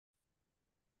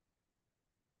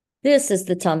This is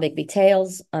the Tom Bigby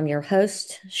Tales. I'm your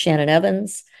host, Shannon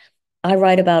Evans. I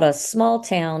write about a small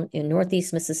town in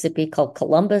Northeast Mississippi called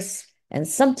Columbus, and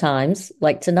sometimes,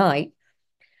 like tonight,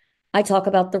 I talk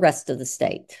about the rest of the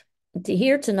state. To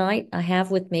here tonight, I have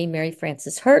with me Mary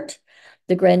Frances Hurt,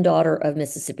 the granddaughter of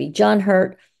Mississippi John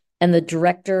Hurt and the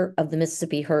director of the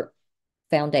Mississippi Hurt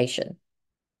Foundation.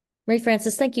 Mary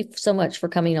Frances, thank you so much for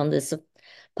coming on this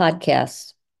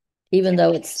podcast, even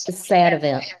though it's a sad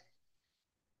event.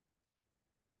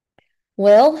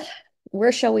 Well,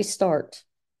 where shall we start?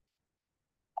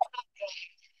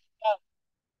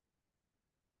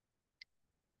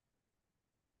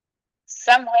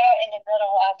 Somewhere in the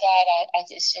middle of that,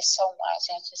 just so much.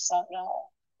 I just don't know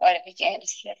where to begin.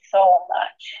 It's just so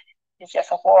much. It's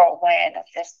just a whirlwind of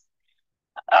just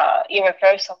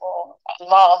irreversible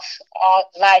loss, all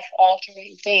life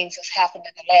altering things that's happened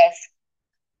in the last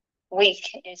week.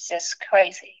 It's just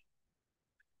crazy.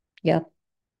 Yeah,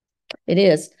 it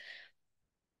is.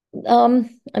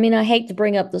 I hate to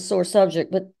bring up the sore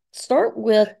subject, but start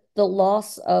with the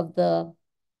loss of the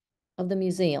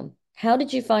museum. How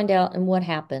did you find out and what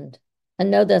happened? I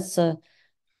know that's a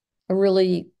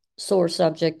really sore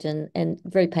subject and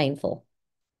very painful.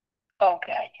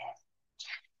 Okay.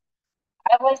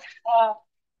 I was uh,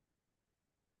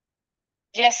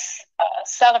 just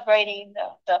celebrating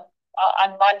the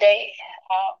on Monday,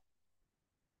 uh,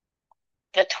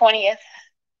 the 20th.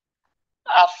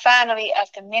 Finally,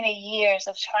 after many years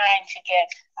of trying to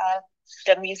get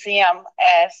the museum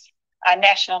as a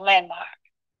national landmark.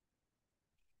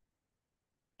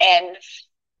 And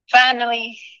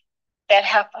finally, that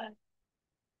happened.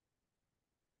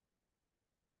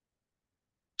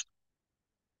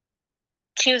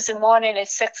 Tuesday morning at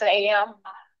 6 a.m.,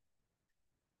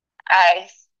 I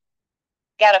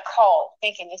got a call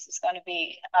thinking this is going to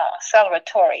be a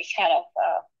celebratory kind of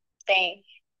thing.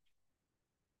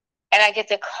 And I get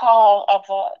the call of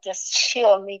just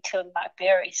chill me to my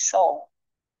very soul.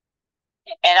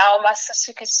 And all my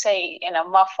sister could say in a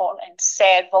muffled and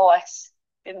sad voice,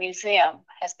 the museum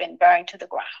has been burned to the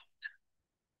ground.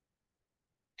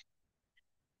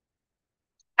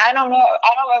 I don't know.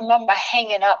 I don't remember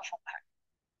hanging up from her.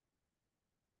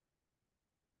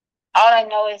 All I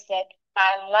know is that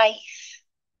my life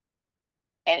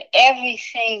and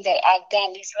everything that I've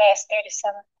done these last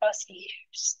 37 plus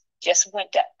years just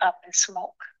went up in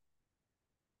smoke.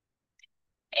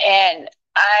 And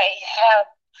I have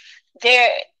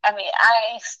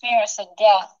I experienced a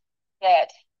death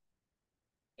that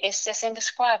is just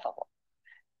indescribable.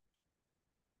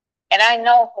 And I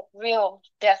know what real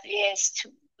death is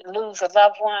to lose a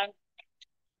loved one.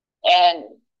 And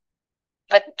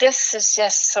but this is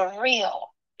just surreal.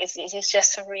 It's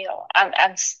just surreal.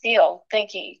 I'm still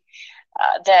thinking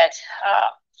that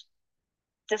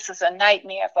this is a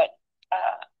nightmare, but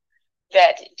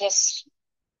that just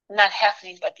not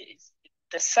happening. But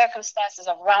the circumstances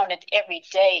around it every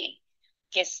day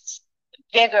gets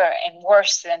bigger and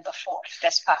worse than before.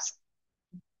 That's possible.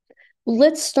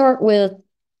 Let's start with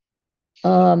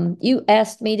you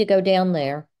asked me to go down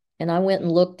there and I went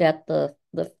and looked at the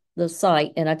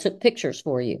site and I took pictures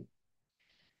for you.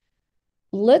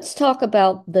 Let's talk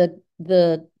about the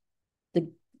the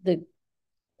the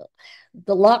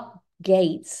locked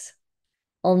gates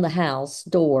on the house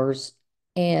doors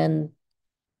and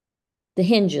the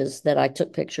hinges that I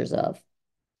took pictures of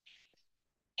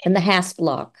and the hasp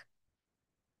lock.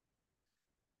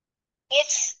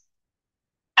 It's,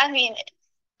 I mean,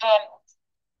 um,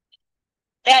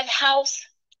 that house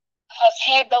has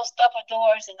had those double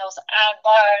doors and those iron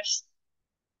bars,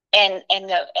 and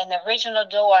the original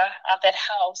door of that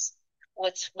house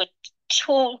with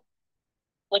two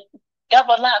with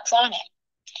double locks on it,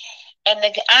 and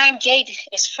the iron gate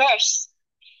is first,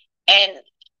 and and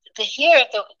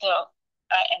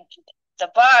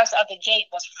the bars of the gate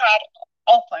was pried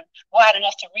open wide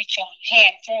enough to reach your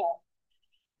hand through,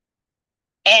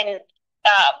 and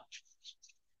uh,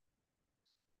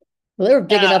 Well, they were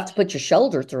big uh, enough to put your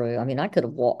shoulder through. I mean, I could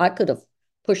have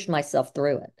pushed myself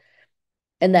through it.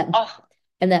 And oh,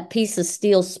 that piece of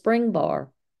steel spring bar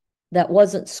that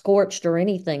wasn't scorched or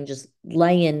anything, just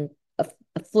laying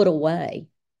a foot away.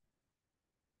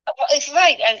 well, it's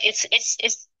right, and it's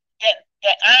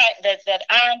that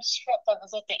iron strip that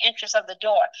was at the entrance of the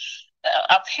door.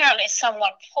 Apparently,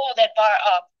 someone pulled that bar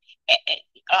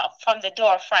up from the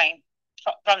door frame,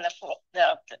 from the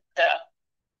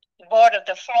board of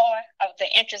the floor of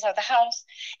the entrance of the house,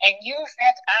 and used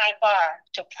that iron bar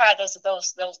to pry those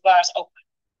bars open.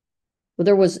 Well,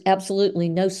 there was absolutely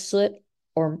no soot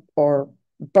or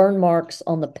burn marks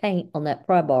on the paint on that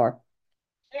pry bar.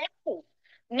 No,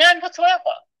 none whatsoever.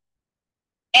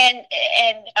 And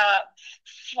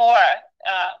for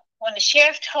when the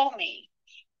sheriff told me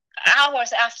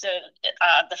hours after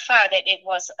the fire that it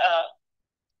was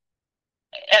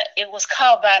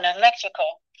caused by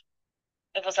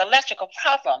it was electrical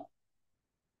problem.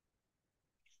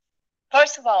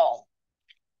 First of all,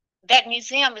 that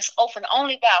museum is open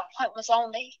only by appointments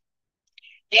only.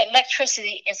 The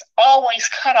electricity is always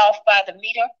cut off by the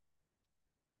meter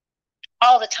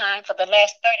all the time for the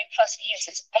last 30 plus years.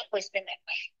 It's always been that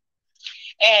way.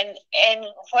 And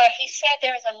where he said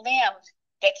there is a limb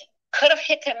that could have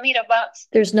hit the meter box,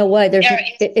 There's no way.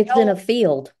 It's in a no,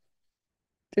 field.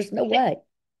 There's no way.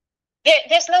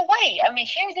 there's no way. I mean,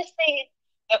 here this thing,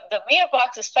 the meter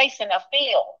box is facing a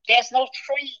field. There's no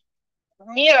tree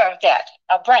near that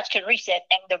a branch could reach it.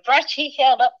 And the branch he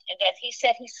held up and that he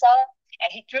said he saw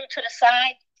and he threw to the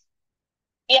side,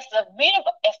 if the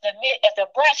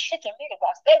branch hit the meter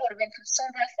box, they would have been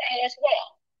consumed by fire as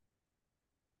well.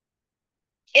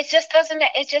 It just doesn't add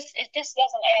up.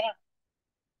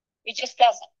 It just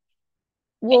doesn't.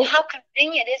 Well, and how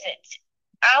convenient is it?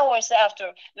 Hours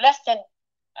after, less than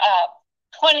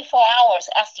 24 hours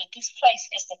after this place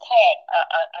is declared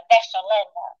a national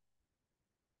landmark,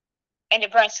 and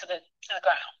it burns to the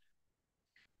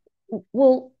ground.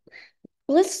 well,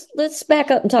 let's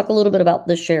back up and talk a little bit about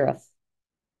the sheriff.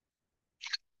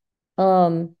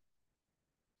 Um,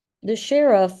 the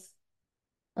sheriff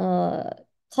uh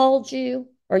called you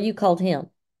or you called him?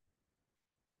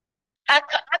 I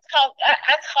called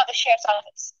the sheriff's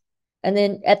office. And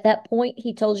then at that point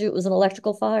he told you it was an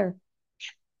electrical fire?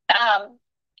 Um,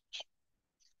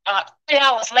 3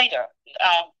 hours later,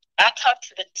 I talked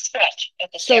to the dispatch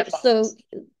at the sheriff's office.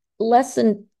 So less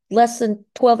than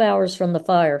 12 hours from the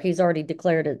fire, he's already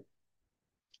declared it.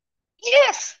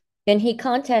 Yes. And he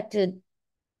contacted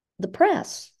the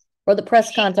press, or the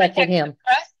press contacted him.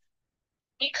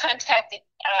 He contacted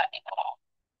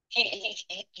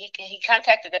he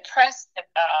contacted the press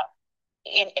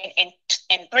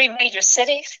in three major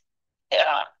cities,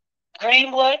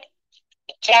 Greenwood,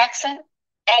 Jackson,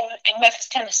 and Memphis,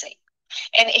 Tennessee.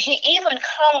 And he even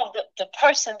called the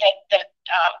person that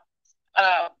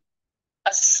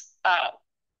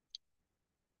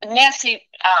Nancy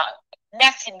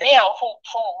Bell, who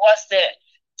was the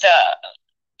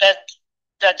the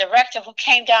the director who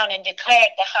came down and declared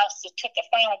the house that took the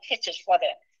final pictures for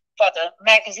the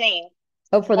magazine.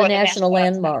 Oh, for the National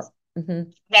Landmark.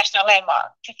 Mm-hmm. National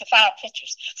Landmark took the final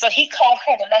pictures. So he called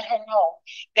her to let her know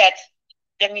that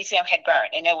the museum had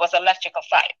burned and it was electrical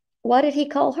fire. Why did he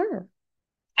call her?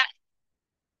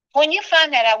 When you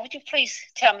find that out, would you please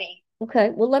tell me? Okay,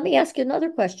 well, let me ask you another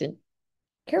question.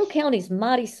 Carroll County's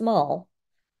mighty small.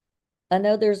 I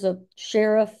know there's a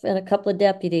sheriff and a couple of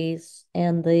deputies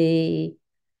and the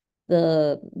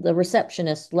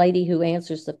receptionist lady who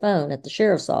answers the phone at the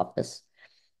sheriff's office.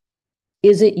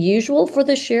 Is it usual for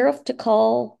the sheriff to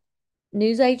call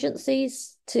news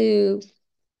agencies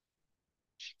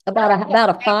about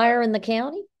a fire in the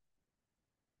county?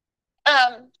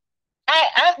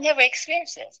 I've never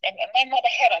experienced this, and my mother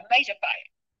had a major fire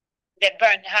that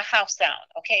burned her house down.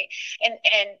 Okay, and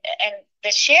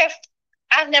the sheriff,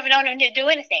 I've never known him to do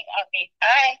anything. I mean,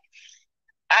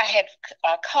 I had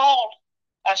called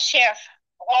Sheriff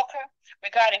Walker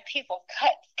regarding people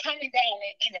coming down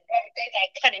in the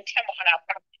daylight cutting timber on our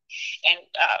property, and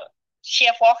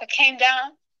Sheriff Walker came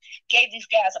down, gave these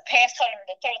guys a pass, told them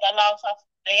to throw their logs off.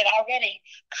 They had already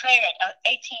cleared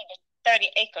 18 to 30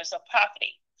 acres of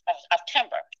property of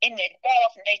timber in the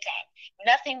daytime.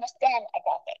 Nothing was done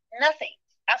about that. Nothing.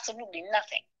 Absolutely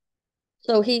nothing.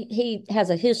 So he has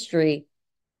a history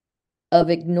of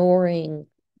ignoring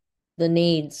the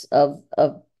needs of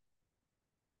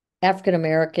African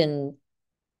American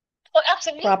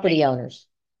property owners.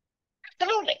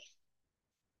 Absolutely.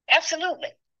 Absolutely.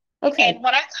 Okay. And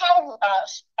when I called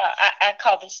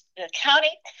the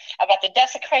county about the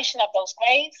desecration of those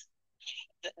graves,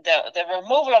 the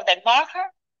removal of that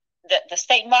marker, the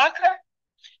state marker,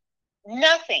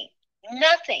 nothing,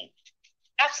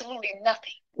 absolutely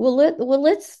nothing. Well,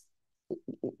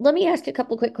 let me ask you a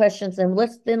couple of quick questions, and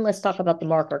let's talk about the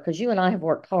marker, because you and I have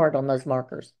worked hard on those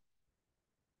markers.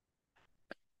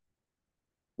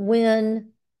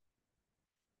 When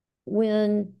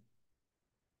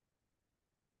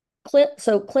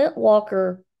Clint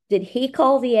Walker, did he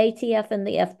call the ATF and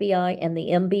the FBI and the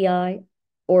MBI,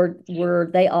 or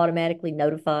were they automatically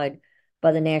notified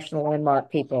by the National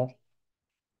Landmark people?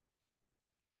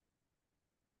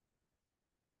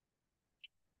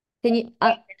 Can you?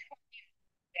 I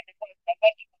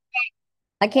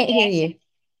can't hear you.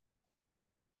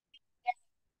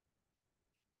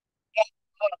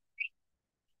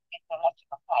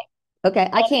 Okay,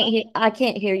 And I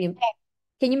can't hear you.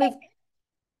 Can you move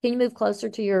can you move closer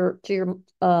to your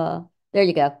there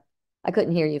you go. I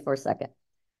couldn't hear you for a second.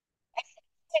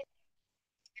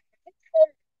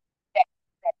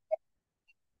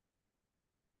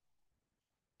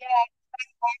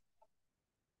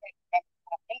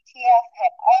 ATF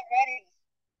had already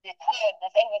declared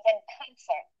that they was in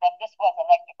concert that this was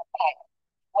electrical fire.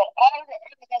 With all the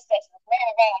evidence that was ran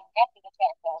around after the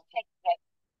fact that was taken that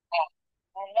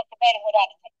when Mr. Bailey went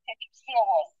out to take pictures, here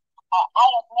was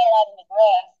items made out in the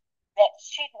grass that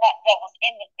should not that was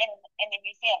in the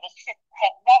museum that should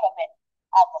have never been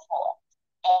out before.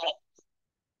 And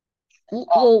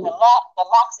Well, the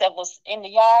locks that was in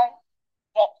the yard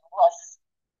that was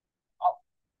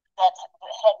that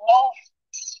had no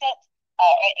shit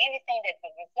or anything that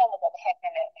was resembled that had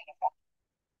been at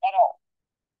all.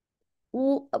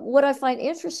 what I find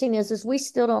interesting is we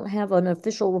still don't have an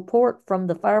official report from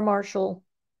the fire marshal,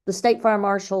 the state fire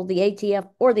marshal, the ATF,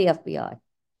 or the FBI,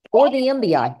 or the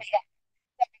MBI. The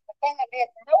thing is,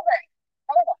 nobody,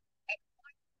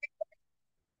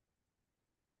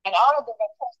 and all of the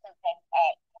reports that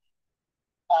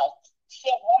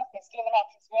Chef Wolf is giving out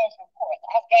his various reports.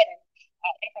 I've gotten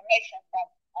information from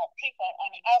people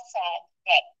on the outside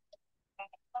that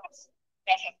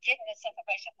have given this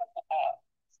information from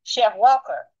Chef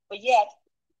Walker, but yet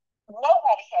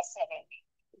nobody has said anything.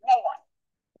 No one.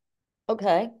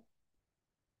 Okay.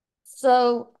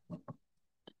 So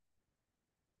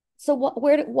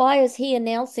why is he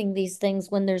announcing these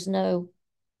things when there's no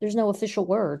official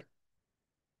word?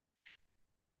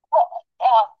 Well,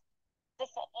 this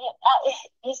is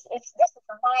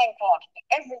a mind blowing.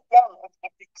 Every day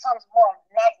it becomes more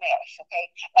nightmarish. Okay,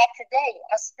 like today,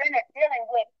 I spent it dealing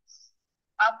with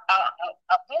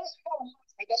a blissful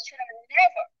monster that should have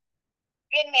never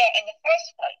been there in the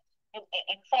first place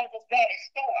in front of this very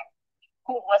store,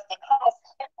 who was the cause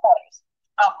headquarters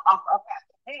of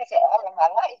activities all of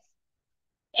my life.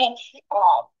 And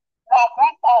my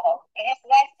grandfather in his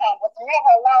lifetime was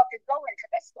never allowed to go into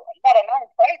the store, let alone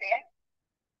play there.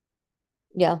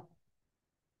 Yeah.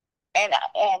 And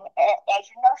as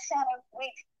you know, Shannon,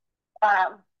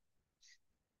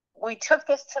 we took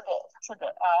this to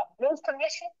the Blues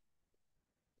Commission,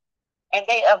 and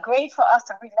they agreed for us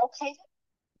to relocate it.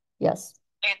 Yes.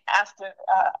 And after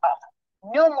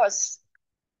numerous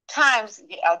times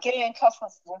getting in touch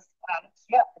with John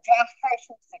Hirsch,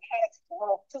 who's the candidate to the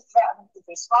World 2000, who's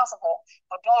responsible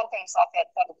for doing things like that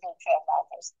for the Blue Trail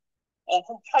Markers, and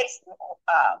who placed,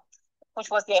 which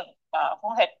was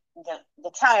who had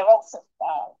the county road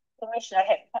commissioner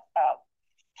had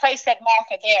placed that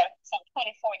marker there some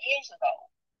 24 years ago.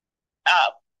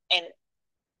 And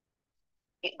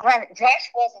granted, Josh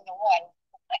wasn't the one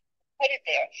who put it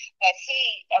there, but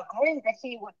he agreed that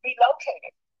he would relocate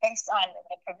it based on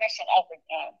the permission of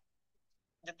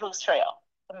the Blues Trail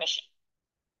Commission.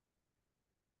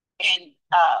 And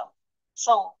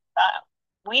so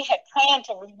we had planned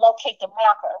to relocate the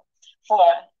marker for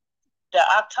the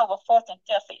October 4th and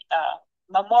 5th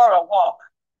Memorial Walk,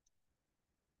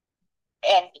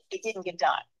 and it didn't get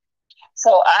done.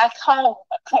 So I called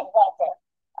Walker,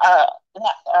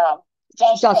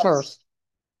 Josh Hurst.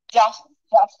 Josh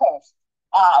Hurst,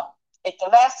 at the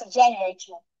last of January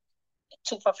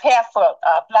to prepare for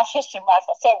Black History Month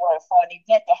for February for an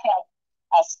event to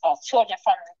have children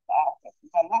from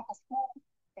the local school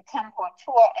to come for a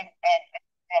tour and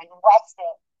watch the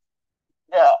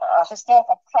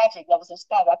historical project that was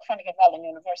installed by Carnegie Mellon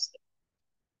University.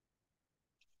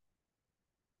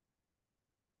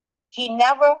 He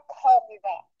never called me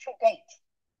back to date,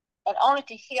 and only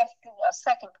to hear through a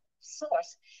second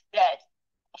source that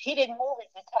he didn't move it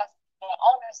because the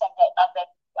owners of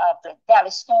the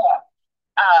Valley store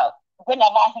wouldn't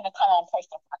allow him to come on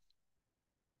personal property.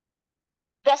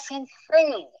 That's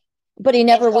insane. But he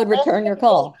never so would return your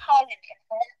call. Calling him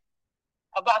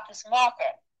about this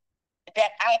marker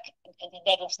that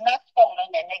was not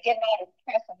stolen, and they're getting all the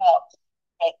press about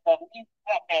that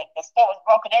the store was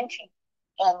broken into,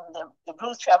 and the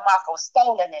Blue Trail marker was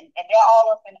stolen, and they're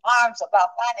all up in arms about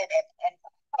finding it. And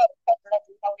let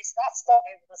you know it's not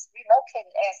stolen; it was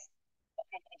relocated as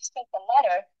they sent the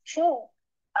letter to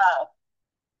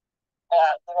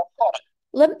the reporter.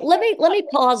 Let me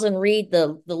pause and read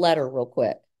the letter real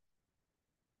quick.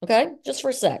 Okay, just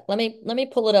for a sec. Let me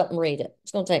pull it up and read it.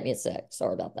 It's gonna take me a sec.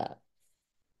 Sorry about that.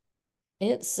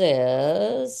 It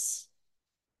says,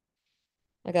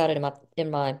 I got it in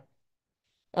my.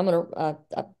 I'm gonna.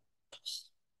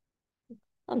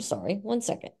 I'm sorry. One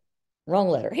second. Wrong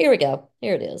letter. Here we go.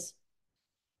 Here it is.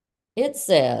 It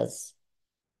says,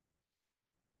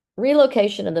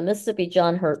 relocation of the Mississippi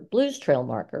John Hurt Blues Trail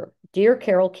marker. Dear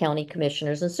Carroll County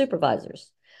Commissioners and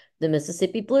Supervisors, the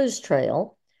Mississippi Blues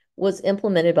Trail was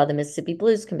implemented by the Mississippi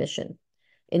Blues Commission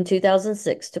in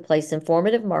 2006 to place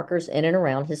informative markers in and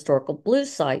around historical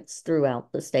blues sites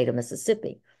throughout the state of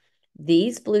Mississippi.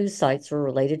 These blues sites were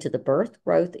related to the birth,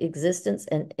 growth, existence,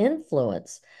 and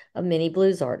influence of many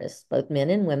blues artists, both men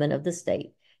and women of the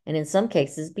state, and in some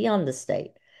cases beyond the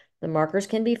state. The markers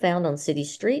can be found on city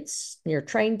streets, near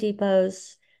train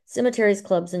depots, cemeteries,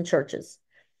 clubs, and churches.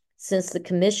 Since the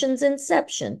commission's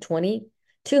inception,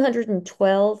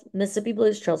 212 Mississippi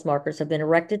Blues Trails markers have been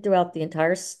erected throughout the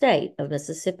entire state of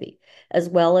Mississippi, as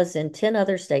well as in 10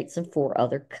 other states and 4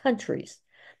 other countries.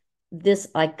 This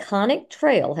iconic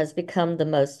trail has become the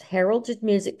most heralded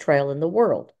music trail in the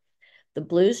world. The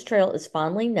Blues Trail is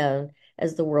fondly known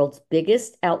as the world's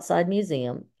biggest outside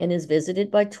museum and is visited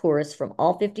by tourists from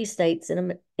all 50 states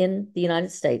in the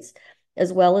United States,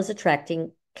 as well as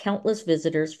attracting countless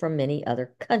visitors from many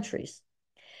other countries.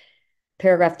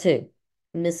 Paragraph 2.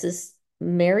 Mrs.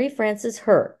 Mary Frances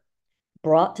Hurt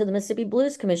brought to the Mississippi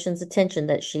Blues Commission's attention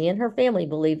that she and her family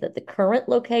believed that the current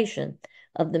location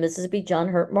of the Mississippi John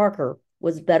Hurt marker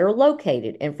was better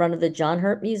located in front of the John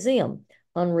Hurt Museum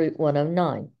on Route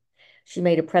 109. She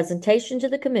made a presentation to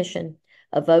the commission.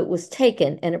 A vote was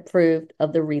taken and approved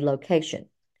of the relocation.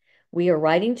 We are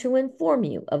writing to inform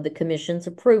you of the commission's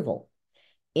approval.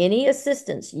 Any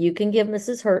assistance you can give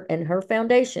Mrs. Hurt and her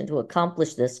foundation to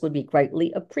accomplish this would be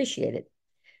greatly appreciated.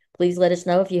 Please let us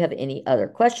know if you have any other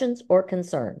questions or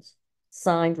concerns.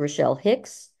 Signed, Rochelle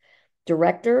Hicks,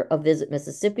 Director of Visit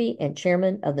Mississippi and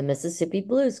Chairman of the Mississippi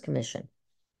Blues Commission.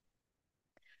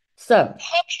 So, how can you connect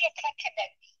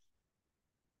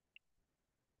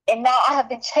me? And now I have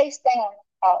been chased down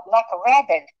like a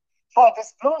rabbit for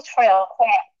this blues trail where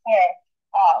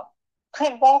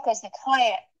Clint Walker's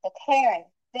declaring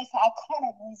this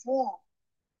iconic museum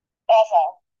as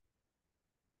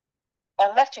an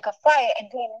electrical fire and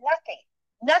doing nothing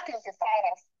to find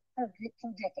us 2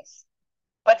 decades.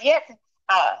 But yet,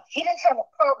 he didn't have a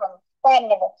problem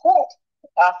finding a report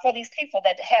for these people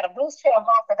that had a blues trail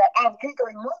marker that I've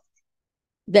legally moved.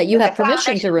 That you have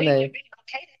permission to remove.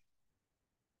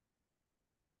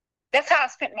 That's how I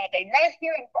spent my day, not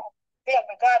hearing from them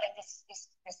regarding this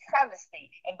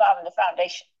travesty involving the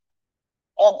foundation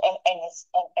and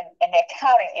their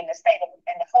county in the state of,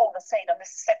 and the whole of the state of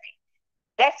Mississippi.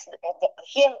 That's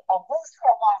him a blues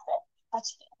trail marker,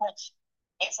 which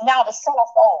is now the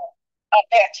centerfold of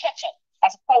their attention,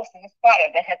 as opposed to this fire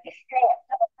that has destroyed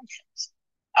generations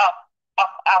of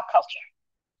our culture.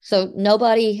 So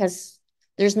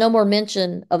there's no more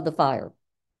mention of the fire,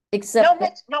 except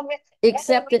that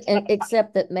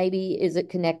maybe is it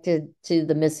connected to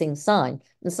the missing sign?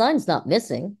 The sign's not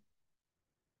missing.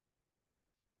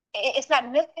 It's not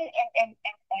missing, and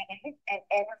gave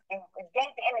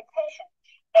the indication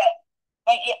that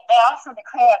they also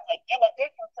declared that in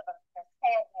addition to the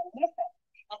sign being missing,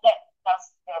 that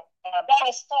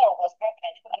the store was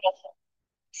broken into.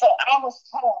 So I was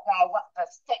told by what the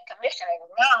state commissioner,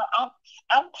 now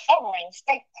I'm covering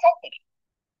state property.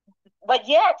 But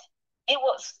yet it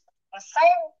was the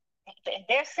same.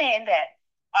 They're saying that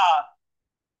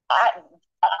I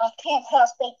can't have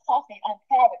state property on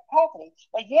private property,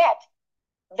 but yet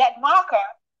that marker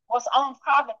was on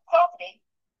private property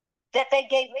that they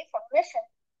gave me permission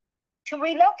to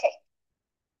relocate.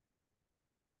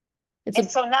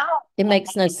 So now it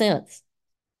makes no sense.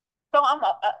 So I'm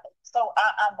a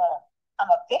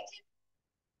victim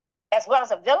as well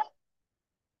as a villain.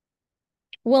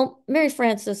 Well, Mary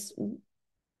Frances,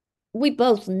 we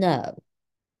both know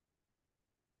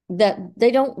that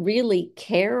they don't really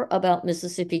care about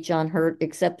Mississippi John Hurt,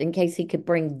 except in case he could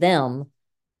bring them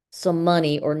some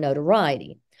money or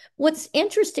notoriety. What's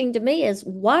interesting to me is,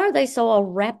 why are they so all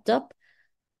wrapped up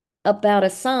about a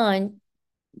sign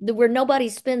where nobody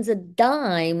spends a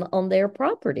dime on their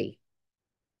property?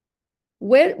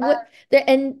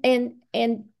 And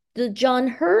the John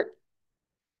Hurt,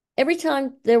 every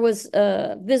time there was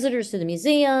visitors to the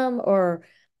museum or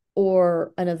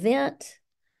an event,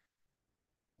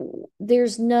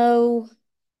 let's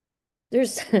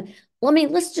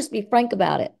just be frank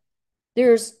about it.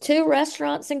 There's 2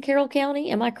 restaurants in Carroll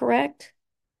County. Am I correct?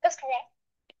 That's correct.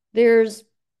 There's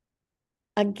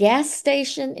a gas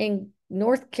station in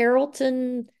North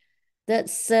Carrollton that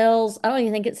sells, I don't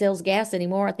even think it sells gas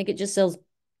anymore. I think it just sells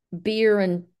beer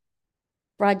and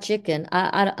fried chicken.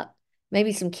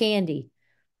 Maybe some candy.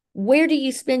 Where do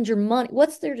you spend your money?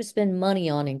 What's there to spend money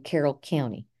on in Carroll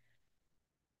County?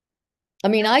 I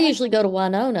mean, I usually go to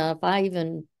Winona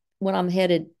when I'm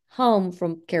headed home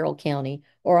from Carroll County,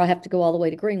 or I have to go all the way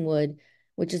to Greenwood,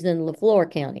 which is in LaFleur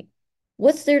County.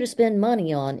 What's there to spend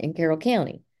money on in Carroll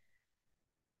County?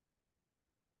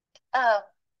 Um,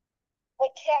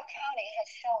 what Carroll County has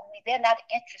shown me, they're not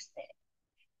interested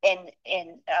in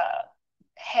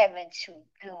having to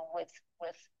do with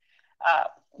uh,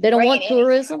 They don't bringing want any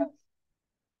kind of tourism.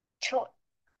 to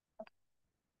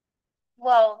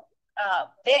well,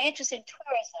 they're interested in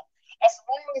tourism as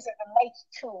long as it relates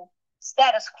to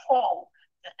status quo,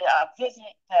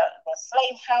 visiting the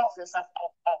slave houses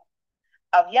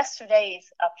of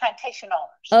yesterday's plantation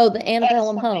owners. Oh, the That is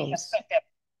antebellum what they have homes. spent their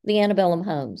The antebellum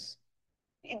homes.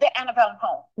 the antebellum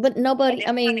home, But and nobody,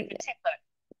 I this one in mean, particular,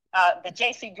 the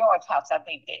J.C. George house, I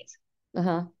think it is.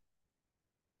 uh-huh.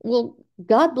 Well,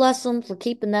 God bless them for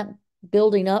keeping that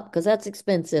building up because that's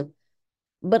expensive.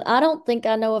 But I don't think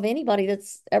I know of anybody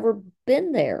that's ever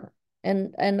been there.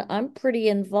 And I'm pretty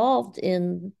involved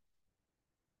in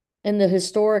the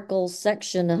historical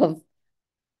section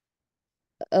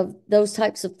of those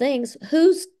types of things.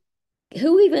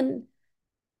 Who even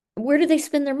where do they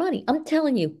spend their money? I'm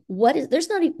telling you, what is there's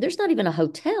not even a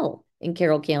hotel in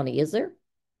Carroll County, is there?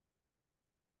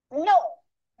 No,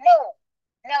 no,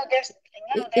 no.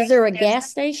 Is there a There's gas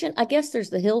station? I guess there's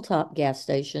the Hilltop gas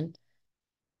station,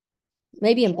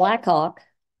 maybe in no. Blackhawk.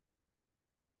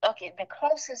 Okay, the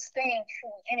closest thing to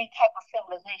any type of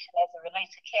civilization as it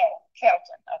relates to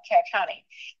Carrollton or Carroll County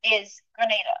is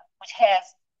Grenada, which has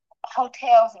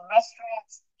hotels and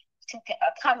restaurants to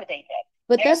accommodate that.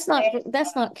 But There's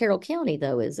that's not Carroll County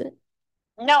though, is it?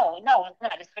 no, no, it's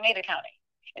not. It's Grenada County,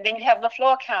 and then you have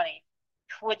LaFleur County,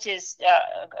 which is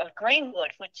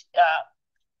Greenwood, which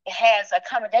has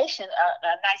accommodation, a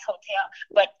nice hotel,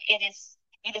 but it is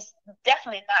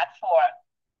definitely not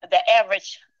for the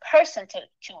average person to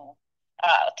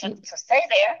stay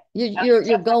there. You You're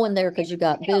just have to going there stay because in you a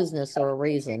got hotel business or a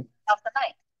reason. of the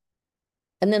night.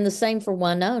 And then the same for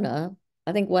Winona.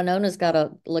 I think Winona's got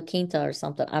a La Quinta or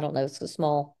something. I don't know. It's a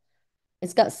small.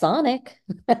 It's got Sonic.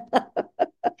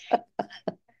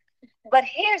 But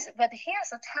here's a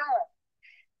town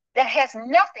that has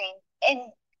nothing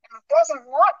and doesn't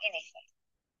want anything,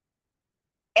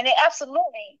 and they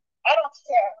absolutely, I don't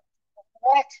care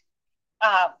what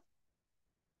um,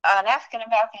 an African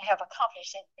American have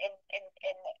accomplished in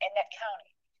that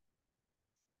county,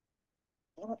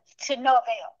 to no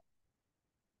avail.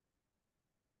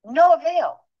 No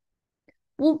avail.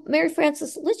 Well, Mary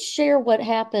Frances, let's share what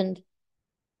happened.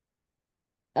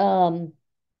 Um,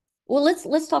 well,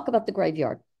 let's talk about the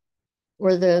graveyard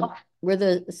where Oh,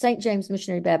 the St. James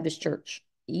Missionary Baptist Church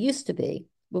used to be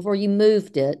before you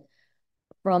moved it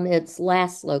from its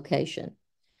last location.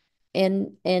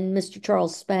 And Mr.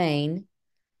 Charles Spain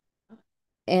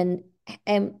and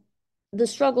and the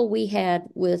struggle we had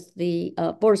with the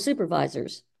board of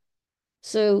supervisors.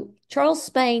 So Charles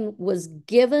Spain was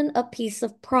given a piece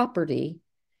of property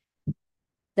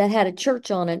that had a church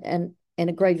on it and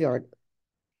a graveyard.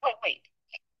 wait.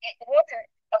 It wasn't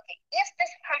okay. If this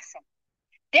person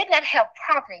did not have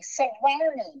property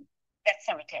surrounding that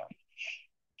cemetery,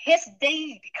 his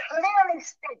deed clearly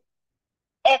states,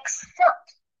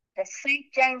 except the St.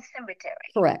 James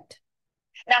Cemetery. Correct.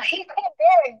 Now he could have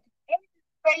buried any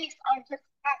space on his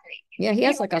property. Yeah, he He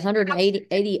has would like just 180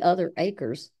 80 other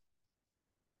acres.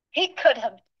 he could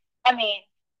have. I mean,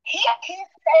 he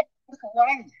said this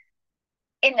one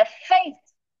in the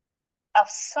face of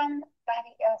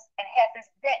somebody else and has this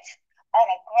bench on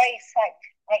a grave site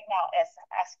right now as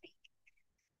I speak.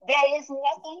 There is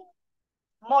nothing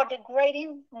more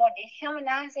degrading, more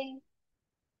dehumanizing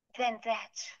than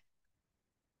that.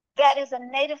 That is a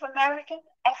Native American,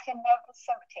 African American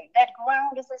cemetery. That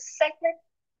ground is as sacred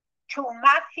to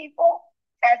my people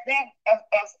as any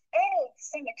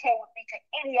cemetery would be to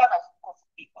any other group of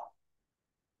people.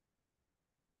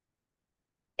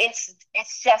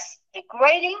 It's just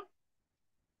degrading,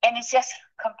 and it's just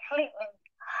completely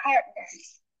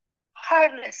heartless.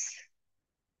 Heartless.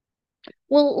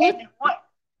 Well, And what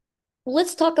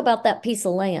let's talk about that piece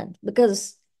of land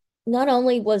because not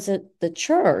only was it the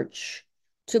church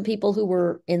to people who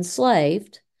were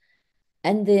enslaved,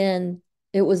 and then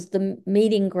it was the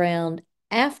meeting ground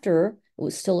after it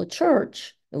was still a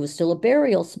church, it was still a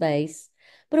burial space,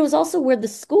 but it was also where the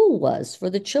school was for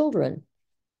the children.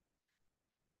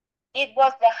 it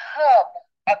was the hub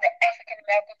of the African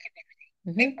American community.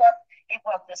 It Hmm. was it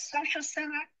was the social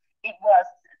center. It was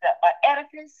the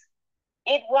edifice.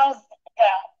 It was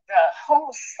the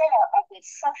whole center of the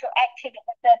social activity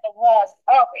that there was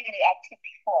of any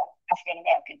activity for African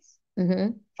Americans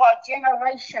Hmm. for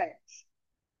generations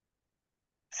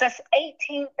since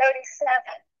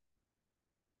 1837.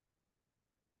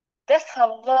 That's a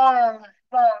long,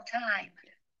 long time.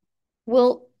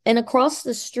 Well, And across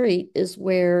the street is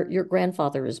where your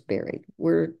grandfather is buried,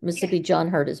 where Yes, Mississippi John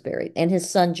Hurt is buried, and his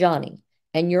son Johnny.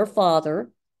 And your father,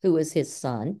 who is his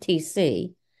son,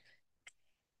 TC,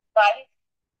 right.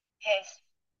 His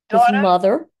his daughter,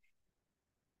 mother,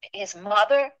 his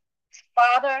mother, his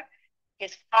father,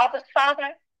 his father's father.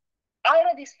 All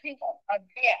of these people are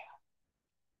there.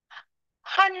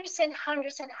 Hundreds and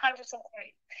hundreds and hundreds of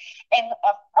graves. And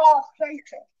of all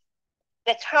places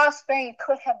that Charles Spain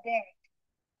could have buried.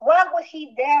 Why would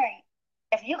he bury?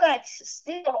 If you're going to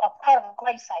steal a part of a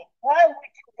gravesite, why would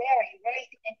you bury right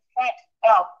in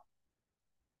front of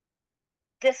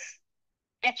this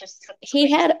interesting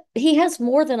space? he has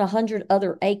more than 100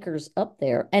 other acres up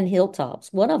there and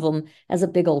hilltops. One of them has a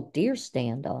big old deer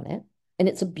stand on it, and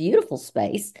it's a beautiful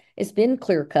space. It's been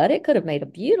clear cut. It could have made a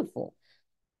beautiful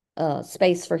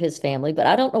space for his family, but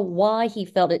I don't know why he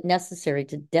felt it necessary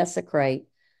to desecrate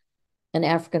an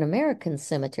African American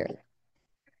cemetery.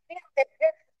 That this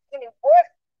is really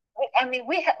worth. I mean,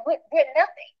 we're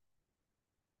nothing.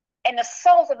 And the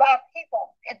souls of our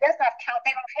people, it does not count.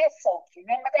 They don't have souls.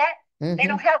 Remember that? They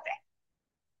don't Hmm. have that.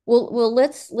 Well,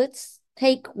 let's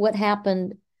take what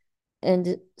happened.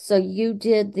 And so you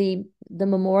did the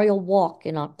memorial walk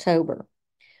in October,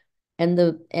 and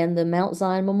the Mount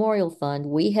Zion Memorial Fund.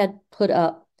 We had put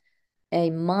up a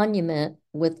monument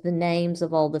with the names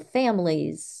of all the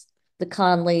families, the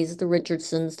Conleys, the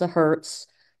Richardsons, the Hurts,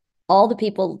 all the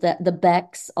people that the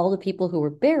Becks, all the people who were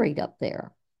buried up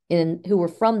there and who were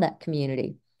from that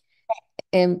community.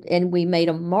 And we made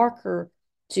a marker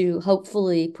to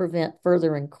hopefully prevent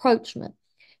further encroachment.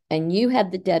 And you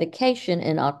had the dedication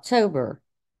in October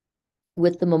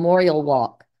with the memorial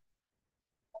walk.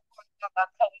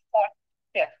 October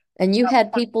 4th, 5th, And you of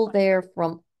had people 2020. there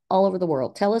from all over the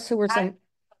world. Tell us who were I some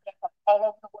all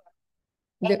over the world,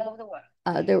 there all over the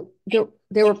world.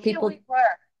 there were And here people. we were.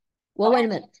 Well, wait a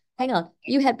minute. Hang on.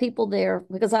 You had people there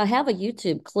because I have a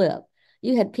YouTube clip.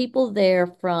 You had people there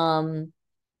from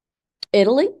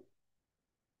Italy,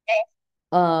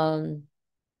 um,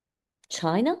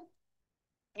 China,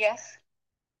 Yes,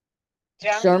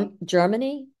 Germany.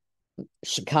 Germany,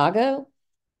 Chicago,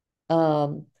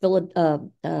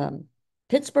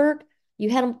 Pittsburgh. You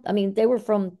had them. I mean, they were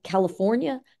from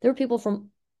California. There were people from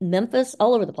Memphis,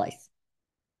 all over the place.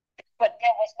 But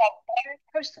there was not one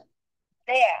person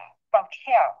there from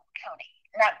Carroll County.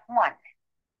 Not one.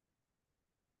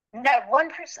 Not one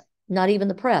person. Not even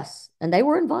the press, and they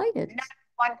were invited. Not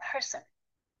one person.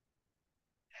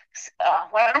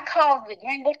 When I called the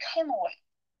Greenwood Commonwealth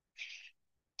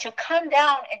to come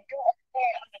down and do a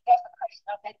prayer on the desecration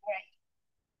of that grave,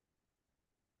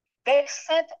 they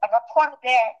sent a reporter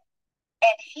there,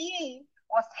 and he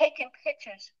was taking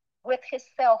pictures with his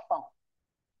cell phone.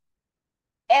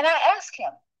 And I asked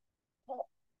him,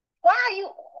 "Why are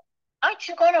you? Aren't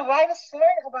you going to write a story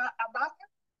about them?"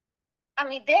 I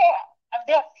mean, there are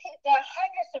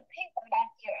hundreds of people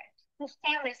out here whose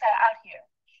families are out here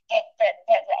that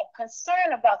are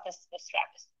concerned about this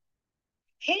tragedy.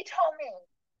 He told me,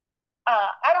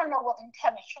 I don't know what you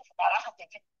tell me the truth about. I have to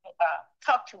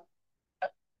talk to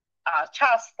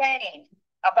Charles Spain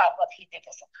about what he did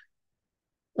to somebody.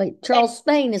 Wait, And Charles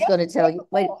Spain is just going to tell you.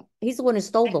 Wait, before he's the one who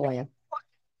stole the land.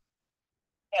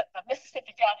 the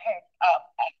Mississippi John Hurt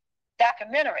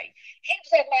documentary, he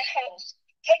was at my house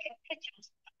taking pictures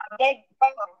of David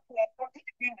Bowen, who had worked at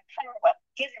the Green Commonwealth,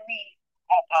 giving me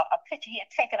a picture he had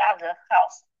taken out of the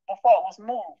house before it was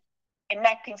moved in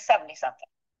 1970 something.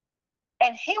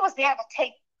 And he was there to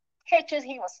take pictures.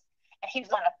 He was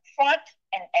on the front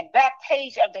and back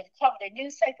page of the cover of the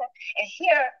newspaper. And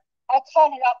here I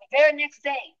called him out the very next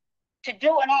day to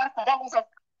do an article that was a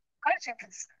urgent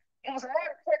concern. It was more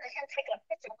important to him taking a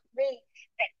picture with me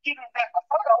than giving back a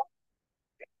photo.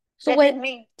 So That wait, didn't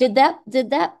mean did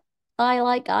that I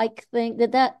like Ike thing?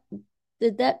 Did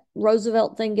that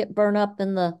Roosevelt thing get burned up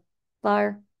in the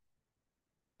fire?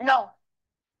 no,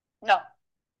 no,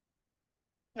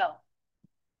 no,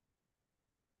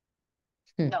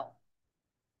 Hmm. no.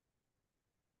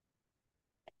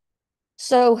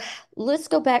 So let's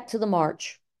go back to the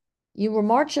march. You were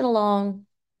marching along.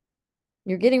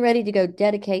 You're getting ready to go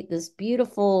dedicate this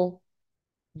beautiful,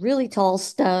 really tall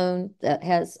stone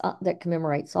that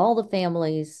commemorates all the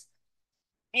families,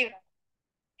 Beautiful.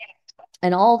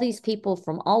 and all these people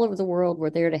from all over the world were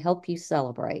there to help you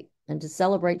celebrate and to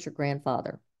celebrate your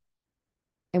grandfather.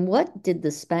 And what did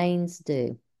the Spains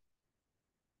do?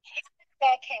 This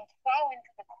guy came plowing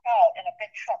to the crowd in a big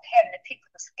truck, having the people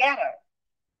to scatter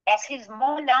as he's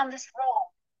mowing down this road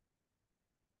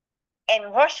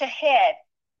and rush ahead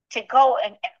to go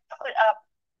and put up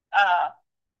uh,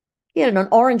 He had an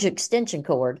orange extension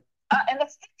cord. an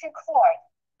extension cord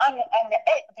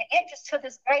the entrance to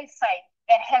this grave site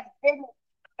that has been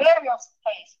burial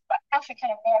place for African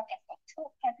Americans for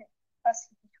 200 plus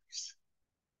years.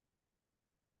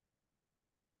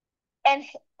 And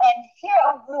here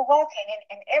we're walking,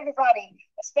 and everybody,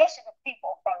 especially the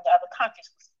people from the other countries,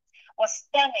 was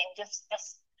standing just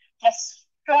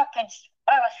struck and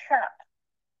shocked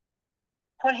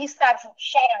when he started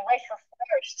shouting racial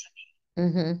slurs to me.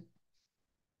 Mm-hmm.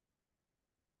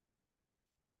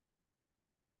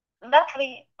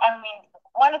 Luckily, I mean,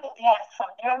 one of the guys from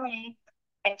Germany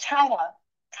and China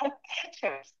took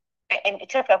pictures and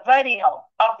took a video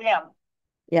of them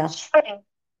Yeah. shooting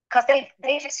because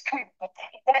they just couldn't,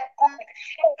 that only to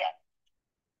show them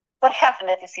what happened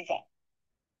at this event.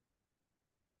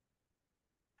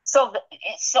 So,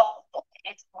 so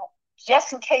it's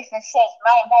just in case it says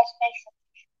my imagination.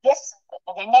 This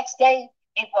the next day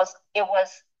it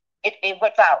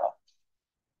went viral.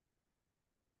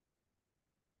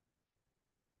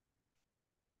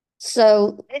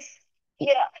 So This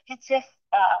yeah, it's just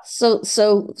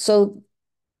so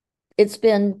it's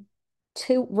been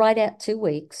right at 2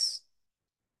 weeks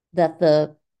that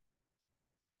the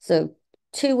so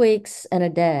 2 weeks and a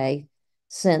day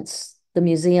since the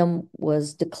museum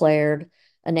was declared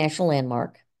a national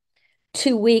landmark.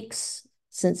 2 weeks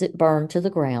since it burned to the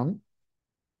ground.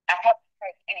 I haven't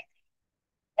heard anything.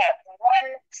 That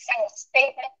one single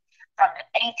statement from the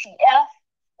ATF,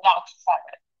 not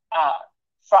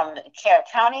from the Care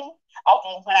County.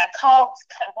 Although when I called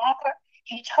Walker,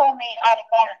 he told me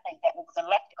automatically that it was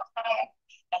electric fire.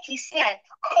 And he said,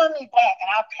 call me back and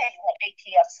I'll tell you what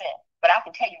ATF said. But I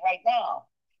can tell you right now,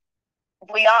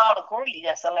 we all agree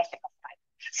that's electric fire.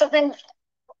 So then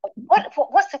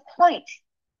what's the point?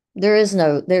 There is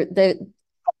no there.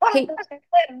 What's the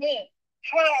point of me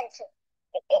trying to?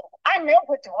 I know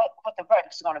what the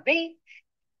verdict is going to be,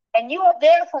 and you were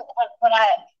there when I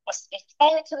was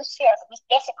explaining to the sheriff.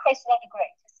 That's a crazy lady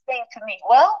great. He's saying to me,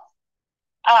 "Well,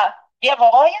 you have a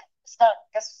lawyer? It's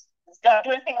not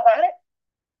do anything about it."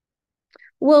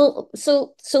 Well,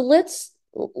 so let's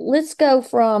go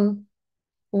from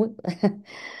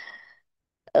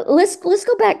let's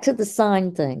go back to the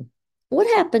sign thing. What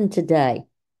happened today?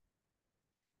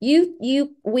 You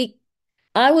we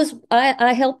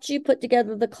I helped you put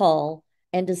together the call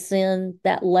and to send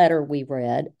that letter we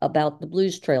read about the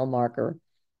Blues Trail marker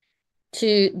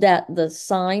to that the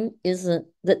sign isn't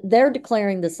that they're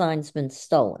declaring the sign's been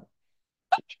stolen.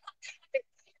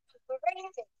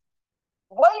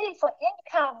 Waiting for any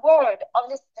kind of word on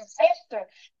this disaster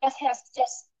that has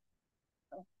just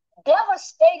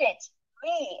devastated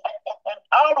me and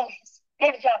all of his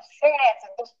Job fans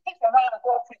and those people around the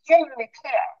world who genuinely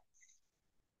care.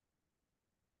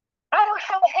 I don't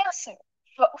have an answer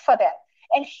for that.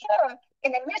 And here,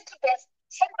 in the midst of this,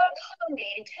 someone called me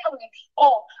and tell me,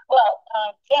 oh, well,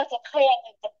 they're declaring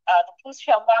the Blue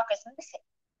Trail markers missing.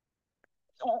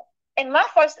 And my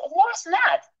first, no, it's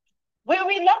not. We're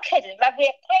relocated like we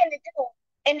had planned to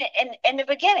do in the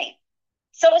beginning.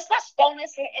 So it's not stolen,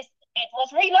 it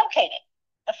was relocated.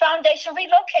 The foundation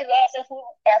relocated as we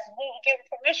were given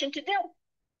permission to do.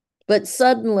 But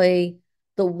suddenly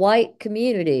the white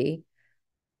community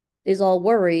is all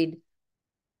worried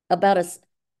about us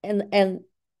and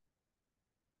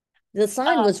the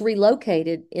sign was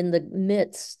relocated in the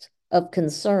midst of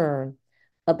concern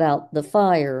about the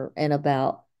fire and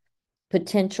about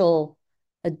potential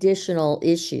additional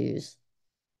issues.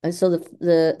 And so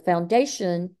the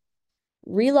foundation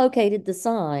relocated the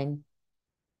sign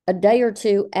a day or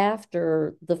two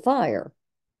after the fire,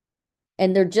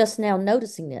 and they're just now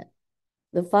noticing it.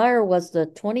 The fire was the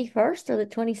 21st or the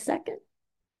 22nd?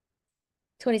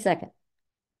 22nd.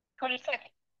 22nd.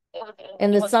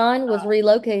 And the sign was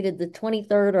relocated the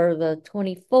 23rd or the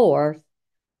 24th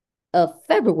of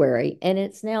February, and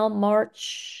it's now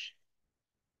March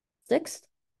 6th.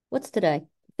 What's today?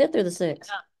 5th or the 6th?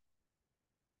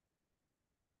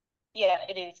 Yeah,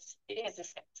 it is. It is the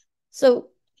 6th.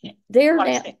 So they're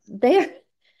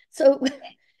so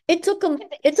it took them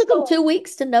 2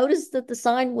 weeks to notice that the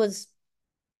sign was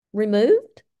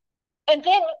removed. And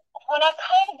then when I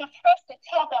called the press to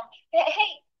tell them that,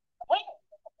 hey,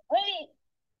 we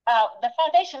the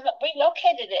foundation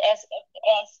relocated it as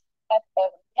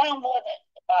download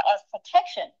as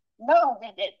protection. No,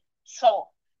 they did. So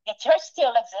the church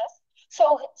still exists.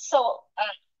 So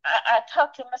I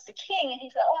talked to Mr. King, and he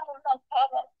said, "Oh, no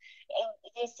problem. And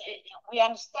we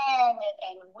understand,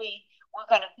 and we're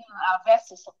going to do our best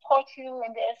to support you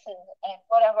in this, and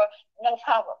whatever. No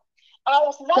problem."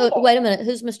 So wait a minute.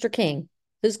 Who's Mr. King?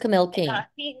 Who's Camille King?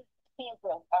 He's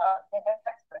the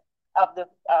director of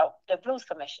the Blues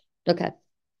Commission. Okay.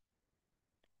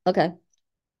 Okay.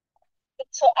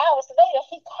 So hours later,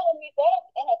 he called me back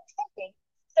in a ticket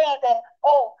saying that,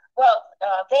 oh, well,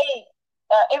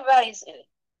 everybody's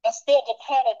instead to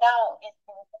pat it down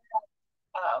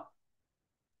um,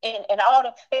 and all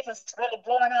the papers really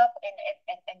blowing up,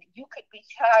 and you could be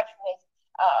charged with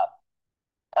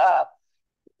uh,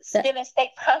 That stealing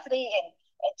state property, and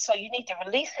so you need to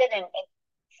release it. And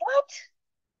what?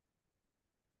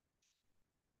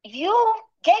 You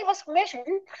gave us permission.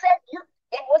 You said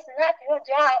it was not your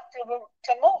job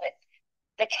to move it.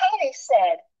 The county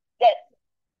said that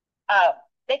uh,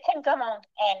 they couldn't come on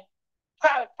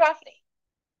private property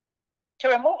to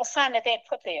remove a sign that they had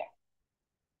put there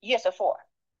years before.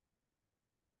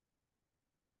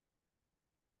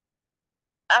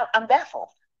 I'm baffled.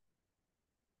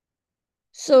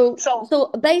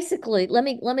 so basically, let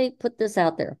me put this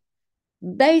out there.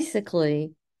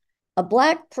 Basically, a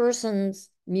Black person's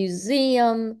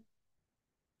museum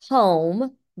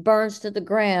home burns to the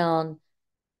ground,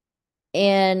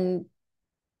 and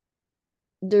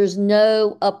there's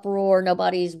no uproar.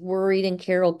 Nobody's worried in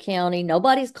Carroll County.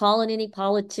 Nobody's calling any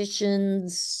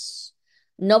politicians.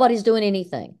 Nobody's doing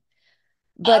anything.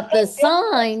 But the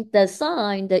sign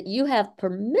that you have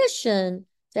permission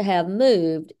to have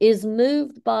moved is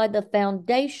moved by the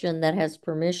foundation that has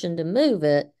permission to move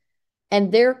it.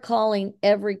 And they're calling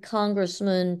every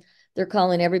congressman, they're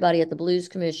calling everybody at the Blues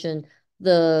Commission.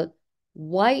 The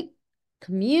white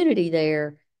community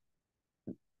there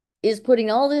is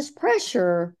putting all this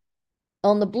pressure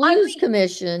on the Blues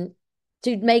Commission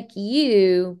to make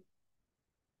you.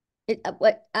 They're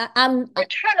trying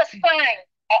to find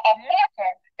a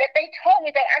marker that they told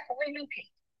me that I could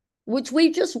relocate. Which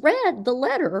we just read the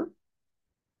letter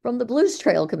from the Blues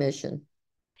Trail Commission.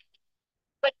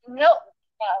 But no,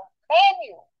 man,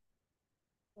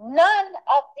 none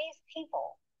of these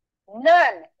people,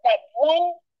 none,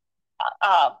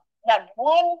 not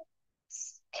one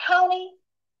county,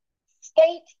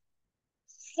 state,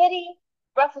 city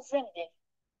representative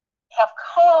have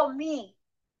called me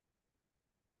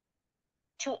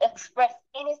to express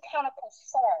any kind of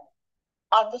concern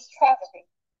on this travesty,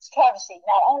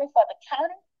 not only for the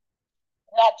county,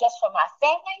 not just for my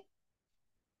family,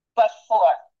 but for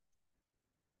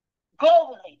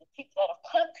globally, the people that have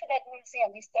come to that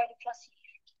museum these 30 plus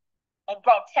years and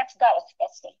brought tax dollars to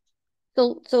that state.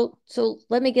 So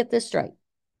let me get this straight.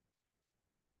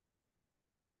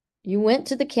 You went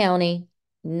to the county,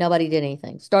 nobody did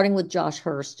anything. Starting with Josh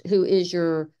Hurst, who is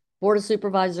your board of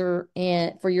supervisor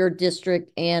and for your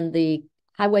district and the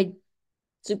highway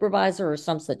supervisor or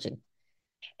some such thing.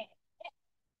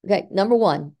 Okay, number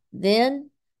one. Then,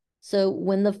 so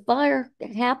when the fire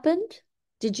happened,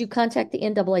 did you contact the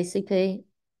NAACP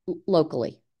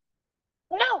locally?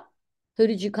 No. Who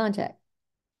did you contact?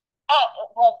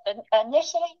 Well,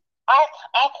 initially, I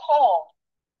called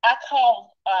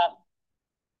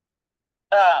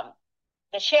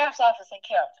the sheriff's office in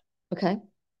Carrollton. Okay.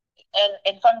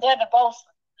 And from there, the ball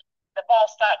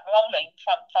started rolling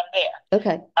from there.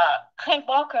 Okay. Clint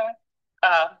Walker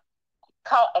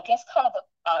called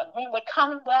the Greenwood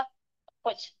Commonwealth,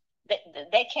 which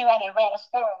they came out and ran a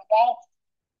story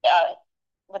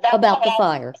without about the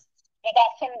fire.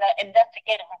 Without sending an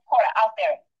investigative reporter out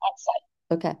there on site.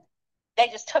 Okay. They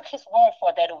just took his word for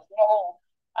it that it was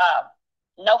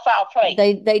no foul play.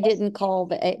 They didn't call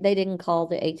the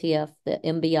ATF, the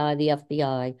MBI, the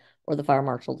FBI, or the fire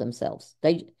marshal themselves.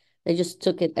 They just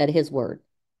took it at his word.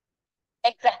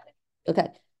 Exactly. Okay.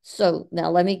 So now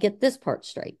let me get this part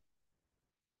straight.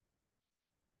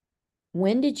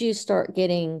 When did you start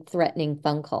getting threatening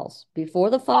phone calls? Before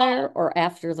the fire or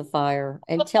after the fire?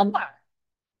 And before and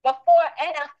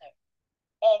after.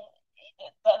 And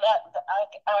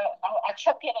I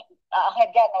kept getting, I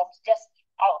had gotten a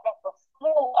slew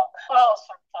of calls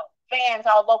from fans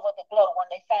all over the globe when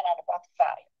they found out about the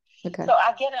fire. Okay. So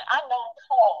I get an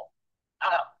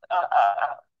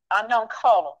unknown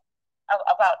call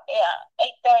about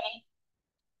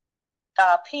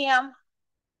 8:30 p.m.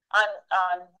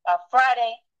 on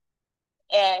Friday,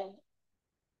 and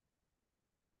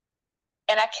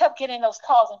I kept getting those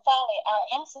calls, and finally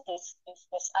I answered this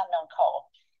unknown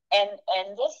call, and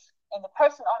the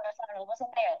person on the phone who wasn't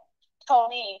there told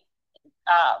me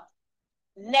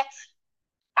next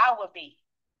I would be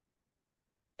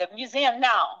the museum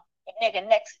now, and nigga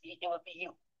next it would be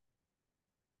you.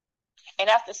 And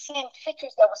after seeing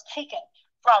pictures that was taken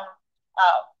from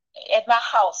at my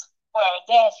house where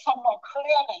there's someone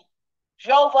clearly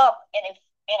drove up and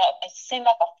it seemed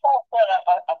like a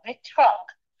four-wheeler, a big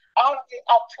truck, all of it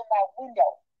up to my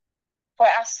window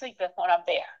where I sleep when I'm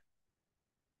there.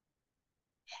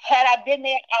 Had I been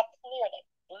there, I really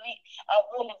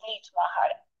believe to my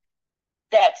heart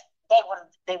that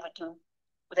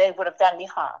they would have done me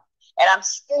harm. And I'm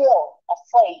still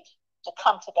afraid to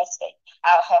come to that state.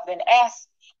 I have been asked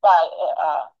by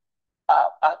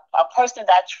a person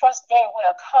that I trust very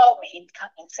well called me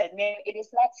and said, Mary, it is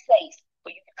not safe for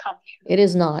you to come here. It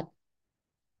is not.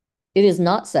 It is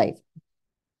not safe.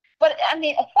 But I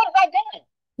mean, what have I done?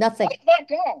 Nothing What have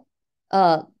I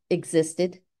done?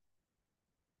 existed.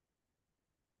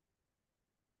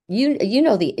 You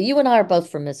know you and I are both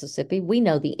from Mississippi. We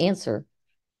know the answer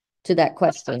to that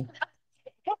question.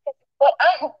 What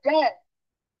I have done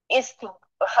is to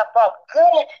have brought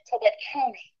good to that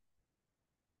county.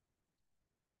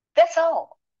 That's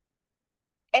all.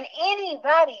 And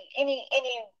anybody, any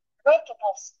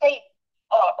reputable state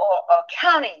or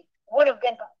county would have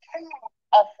been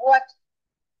proud of what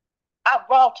I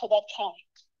brought to that county.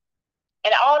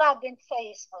 And all I've been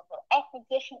faced was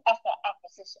acquisition after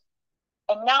acquisition.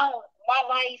 And now my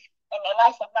life and the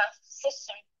life of my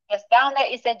sister that's down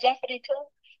there is at jeopardy too.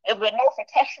 And with no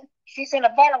protection, she's in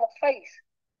a vulnerable place.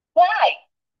 Why?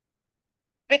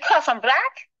 Because I'm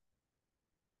black?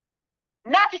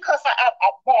 Not because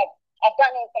I've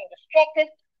done anything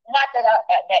destructive. Not that I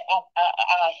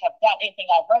have done anything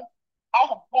outright. I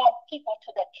have brought people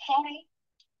to that county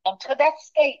and to that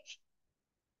state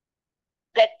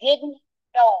that didn't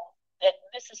know that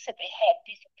Mississippi had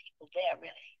decent people there,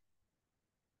 really.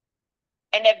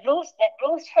 And that blues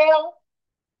trail,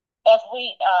 as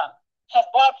we have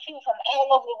brought people from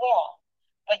all over the world,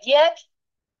 but yet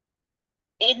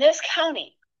in this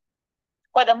county,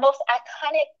 where the most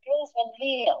iconic bluesmen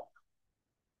live,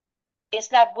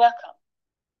 is not welcome.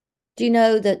 Do you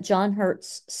know that John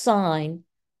Hurt's sign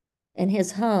in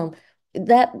his home,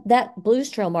 that Blues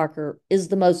Trail marker is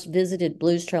the most visited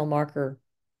Blues Trail marker?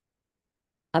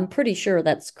 I'm pretty sure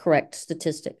that's correct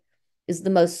statistic. Is the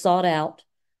most sought out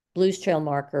Blues Trail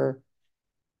marker.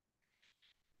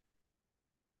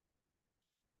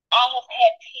 I have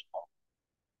had people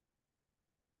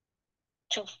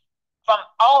from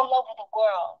all over the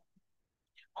world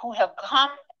who have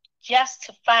come just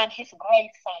to find his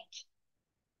grave site.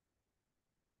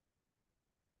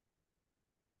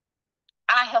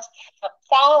 I have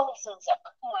thousands of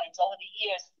coins over the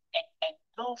years and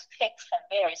blues picks from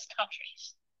various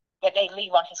countries that they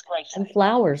leave on his gravesite. And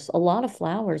flowers, a lot of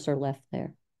flowers are left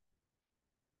there.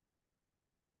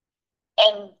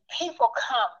 And people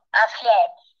come. I've had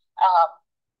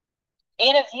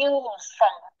interviews from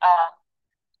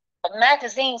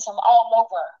magazines from all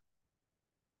over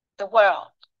the world.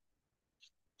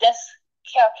 This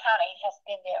Carroll County has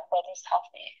been there where this house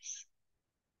is.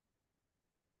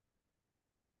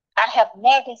 I have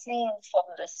magazines from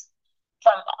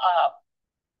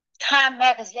Time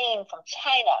magazine from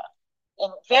China,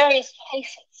 in various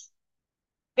places,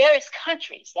 various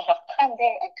countries that have come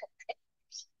there and took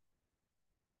pictures.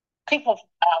 People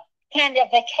plan their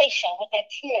vacation with their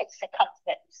kids to come to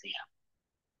that museum.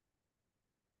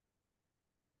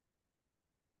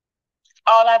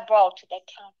 All I brought to that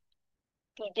county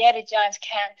through Daddy John's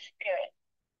kind spirit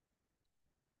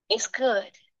is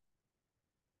good.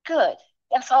 Good.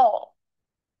 That's all.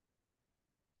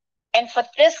 And for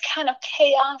this kind of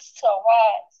chaos to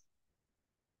arise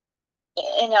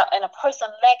in a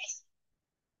person's legacy,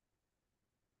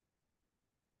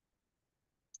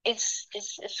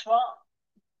 it's wrong.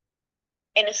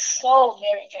 And it's so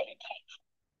very, very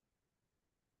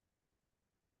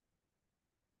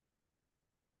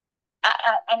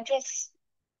painful.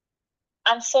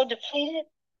 I'm so depleted.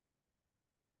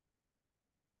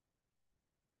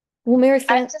 Well, Mary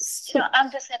Frances, I'm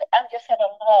just at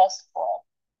a loss for.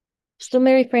 So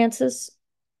Mary Frances,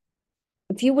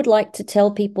 if you would like to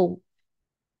tell people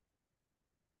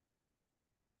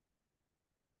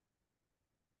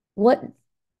what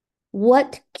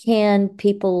can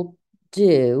people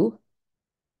do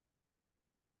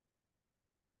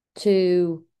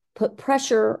to put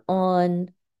pressure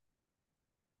on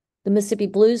the Mississippi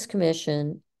Blues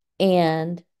Commission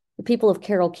and the people of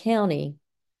Carroll County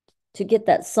to get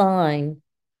that sign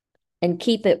and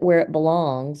keep it where it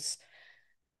belongs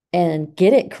and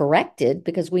get it corrected,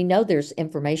 because we know there's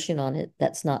information on it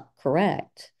that's not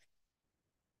correct,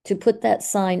 to put that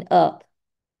sign up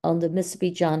on the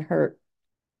Mississippi John Hurt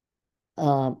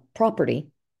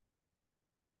property?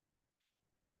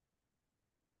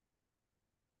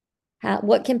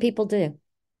 What can people do?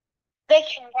 They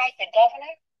can write the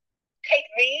governor, Kate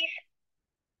Reed.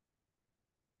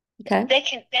 Okay.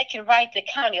 They can write the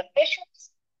county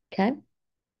officials. Okay.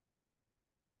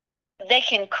 They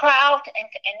can crowd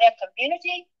in their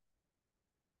community,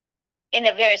 in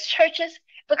the various churches,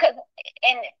 because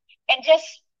and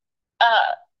just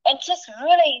and just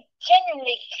really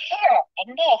genuinely care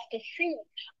enough to see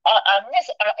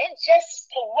injustice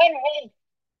to win-win.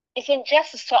 It's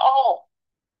injustice to all.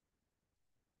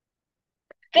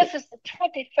 This is the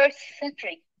 21st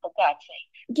century, for God's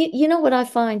sake. You know what I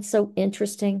find so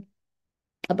interesting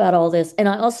about all this? And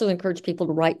I also encourage people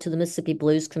to write to the Mississippi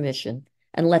Blues Commission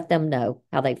and let them know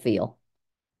how they feel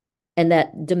and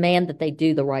that demand that they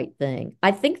do the right thing.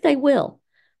 I think they will,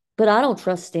 but I don't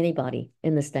trust anybody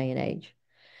in this day and age.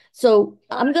 So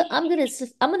I'm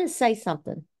gonna say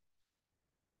something.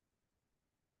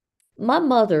 My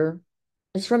mother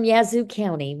is from Yazoo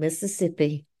County,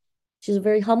 Mississippi. She's a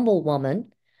very humble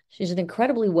woman. She's an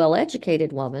incredibly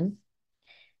well-educated woman.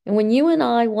 And when you and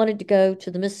I wanted to go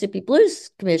to the Mississippi Blues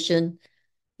Commission,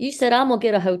 you said, I'm gonna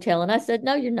get a hotel. And I said,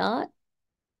 no, you're not.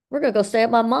 We're gonna go stay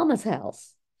at my mama's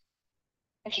house.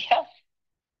 Yeah.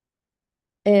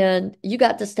 And you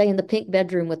got to stay in the pink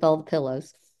bedroom with all the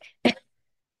pillows.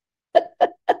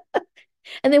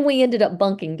 And then we ended up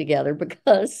bunking together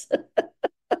because,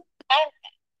 I,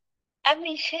 I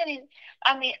mean, Shannon,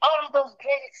 I mean, all of those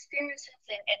great experiences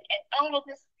and all of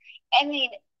this, I mean,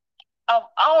 of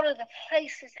all of the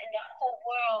places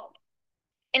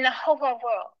in the whole wide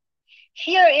world,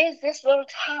 here is this little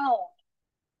town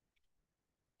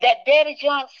that Daddy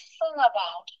John sung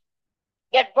about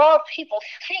that brought people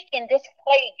sick in this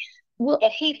place well,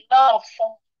 that he loved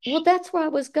so well, much. that's where I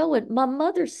was going. My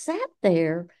mother sat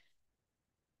there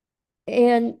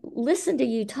and listened to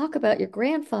you talk about your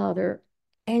grandfather,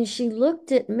 and she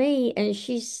looked at me and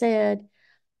she said,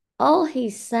 all he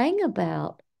sang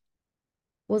about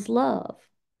was love.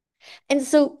 And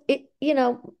so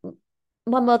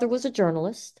my mother was a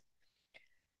journalist.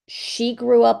 She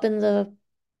grew up in the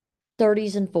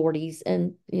 30s and 40s,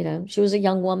 and she was a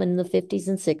young woman in the 50s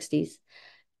and 60s,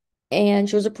 and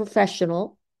she was a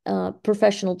professional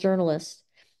journalist.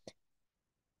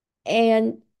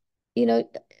 And you know,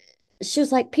 she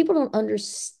was like, people don't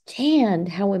understand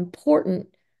how important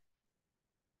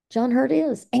John Hurt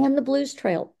is, and the Blues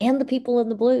Trail, and the people in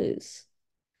the blues,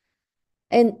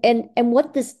 and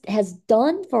what this has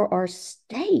done for our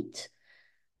state.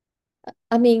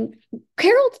 I mean,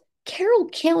 Carroll Carroll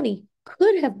County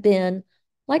could have been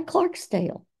like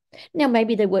Clarksdale. Now,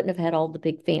 maybe they wouldn't have had all the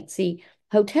big fancy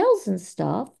hotels and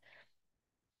stuff,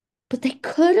 but they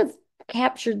could have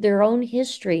captured their own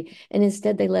history, and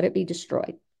instead they let it be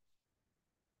destroyed.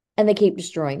 And they keep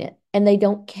destroying it, and they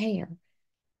don't care.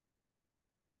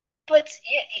 But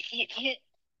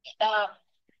um,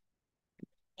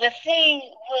 the thing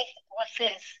with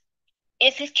this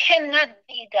is it cannot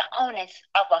be the onus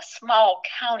of a small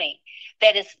county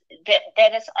that is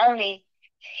only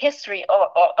history or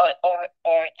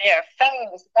their fame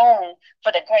is known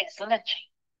for the great lynching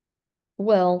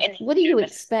Well, in what do Eastern you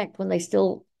Mississippi. expect when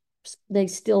they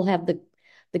still have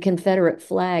the Confederate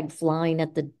flag flying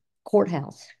at the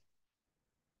courthouse?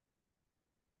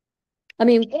 I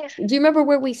mean, Yes, do you remember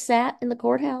where we sat in the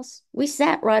courthouse? We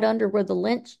sat right under where the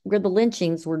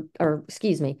lynchings were, or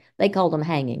excuse me, they called them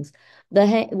hangings.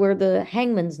 Where the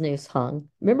hangman's noose hung.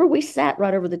 Remember, we sat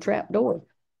right over the trap door.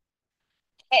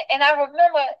 and I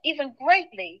remember even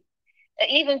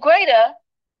greater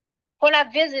when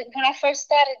I first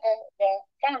started the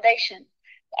foundation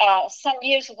some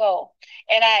years ago,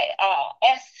 and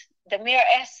the mayor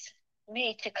asked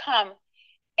me to come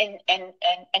and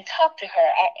talk to her.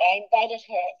 I invited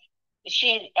her.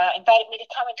 She invited me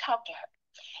to come and talk to her.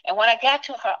 And when I got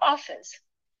to her office,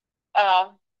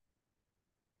 um,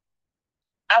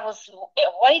 I was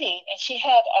waiting, and she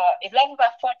had a 11 by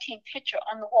 14 picture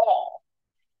on the wall.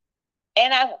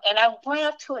 And I went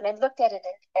up to it and looked at it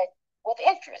with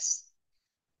interest.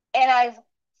 And I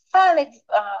finally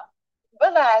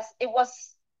realized it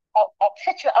was a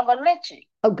picture of a lynching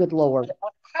Oh, good Lord. with a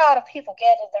crowd of people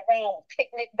gathered around with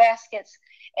picnic baskets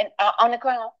and on the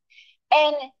ground.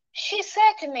 And she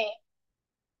said to me,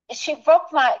 she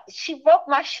broke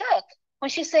my shut when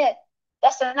she said,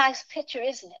 "That's a nice picture,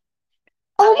 isn't it?"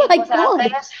 I Oh mean, it my was our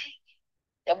God. last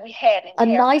that we had in A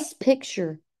Carrollton. nice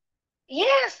picture.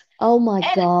 Yes, Oh my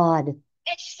and God.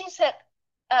 and she said,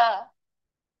 uh,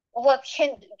 "Well,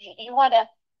 can you want to?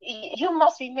 You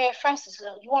must be Mary Frances.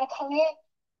 You want to come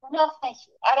in?" No, thank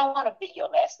you. I don't want to be your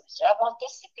last picture. I want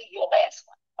this to be your last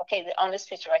one. Okay, on this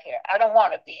picture right here. I don't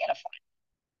want to be in a fight.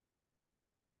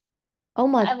 Oh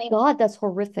my I mean, God, that's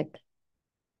horrific.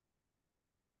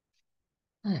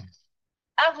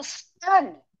 I was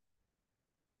stunned,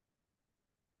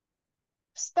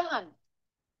 stunned.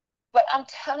 But I'm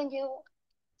telling you,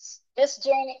 this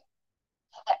journey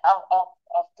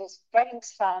of this bringing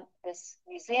from this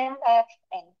museum back,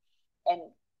 and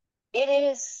it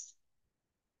is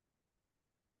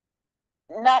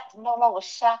not no longer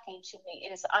shocking to me.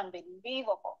 It is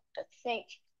unbelievable to think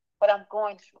what I'm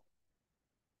going through.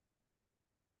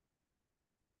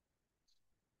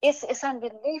 It's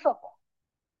unbelievable.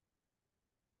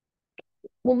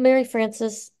 Well, Mary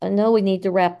Frances, I know we need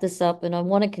to wrap this up, and I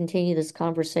want to continue this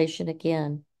conversation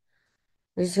again.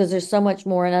 Because there's so much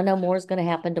more, and I know more is going to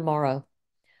happen tomorrow.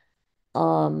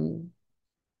 Um,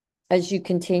 as you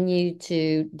continue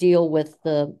to deal with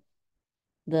the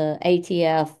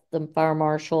ATF, the fire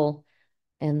marshal,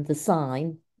 and the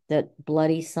sign, that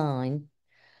bloody sign,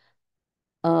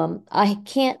 I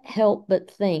can't help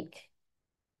but think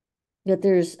that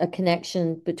there's a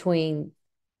connection between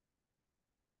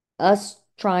us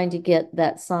trying to get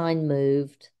that sign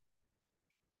moved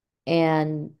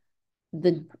and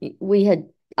the we had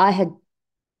I had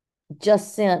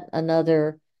just sent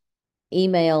another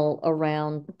email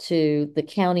around to the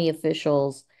county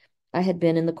officials. I had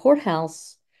been in the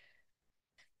courthouse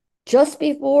just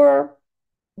before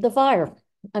the fire.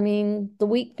 I mean, the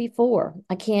week before.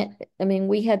 I mean,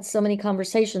 we had so many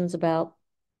conversations about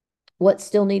what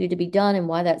still needed to be done and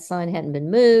why that sign hadn't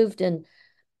been moved. And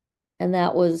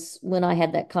that was when I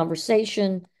had that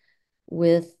conversation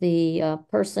with the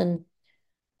person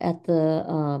at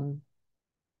the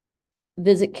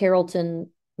Visit Carrollton,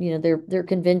 their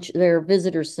convention, their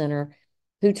visitor center,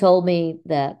 who told me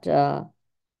that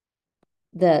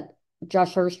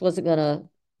Josh Hurst wasn't going to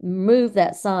move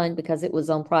that sign because it was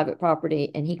on private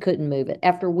property and he couldn't move it.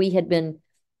 After we had been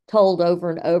told over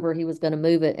and over he was going to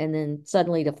move it, and then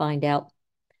suddenly to find out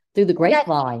through the Not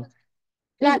grapevine.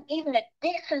 not even the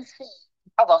decency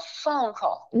of a phone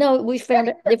call. No, we found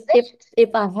it. If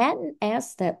I hadn't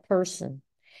asked that person,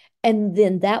 and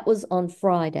then that was on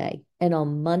Friday, and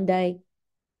on Monday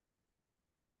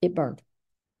it burned.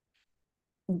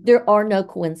 There are no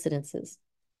coincidences.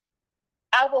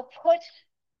 I will put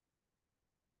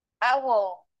I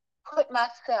will put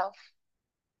myself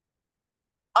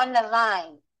on the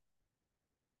line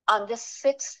on this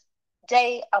 6th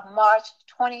day of March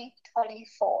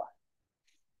 2024.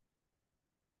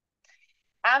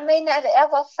 I may not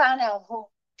ever find out who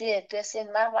did this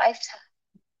in my lifetime,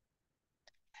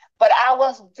 but I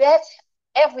will bet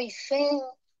everything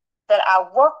that I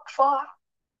worked for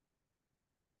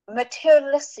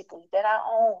materialistically that I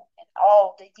own and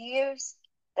all the years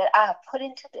that I have put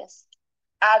into this.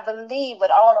 I believe with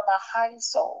all of my heart and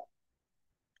soul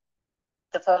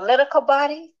the political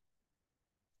body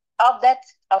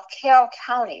of Carroll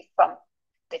County, from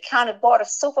the county board of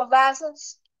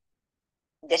supervisors,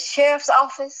 the sheriff's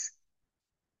office,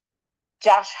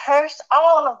 Josh Hurst,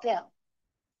 all of them,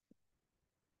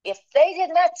 if they did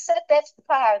not set that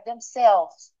fire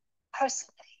themselves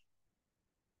personally,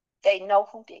 they know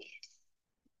who did.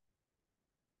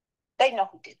 They know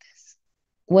who did this.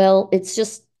 Well, it's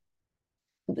just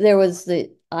there was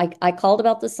I called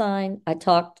about the sign. I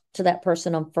talked to that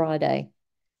person on Friday.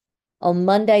 On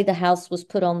Monday, the house was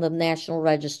put on the National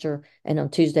Register, and on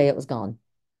Tuesday, it was gone.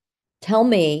 Tell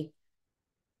me,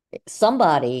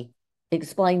 somebody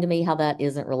explain to me how that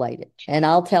isn't related, and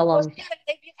I'll tell Well, them. if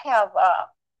you have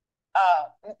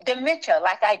dementia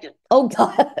like I do, Oh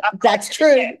God, that's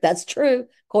true. That's true.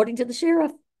 According to the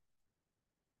sheriff.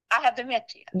 I have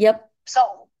dementia. Yep.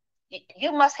 So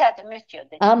you must have dementia.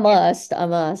 I must. I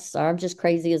must. I'm just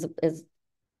crazy as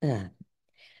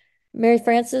Mary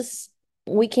Frances.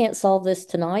 We can't solve this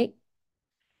tonight,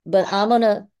 but I'm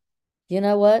gonna. You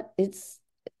know what?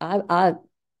 I I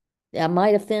I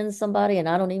might offend somebody, and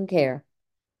I don't even care.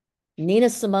 Nina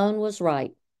Simone was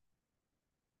right.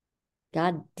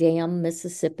 God damn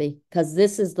Mississippi, because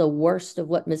this is the worst of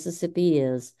what Mississippi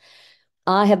is.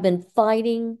 I have been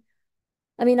fighting.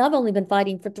 I mean, I've only been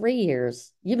fighting for 3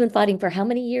 years. You've been fighting for how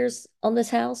many years on this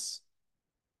house?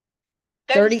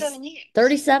 30, 37 years.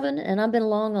 37, and I've been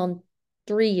along on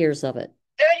 3 years of it.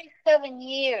 37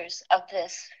 years of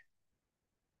this.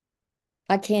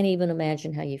 I can't even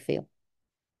imagine how you feel.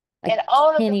 I And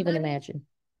all of can't the even money, imagine.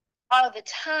 all of the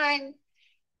time.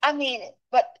 I mean,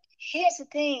 but here's the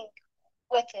thing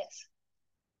with this.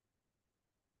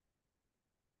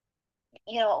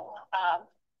 You know,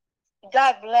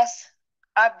 God bless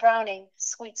our Browning,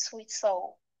 sweet, sweet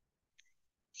soul.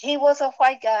 He was a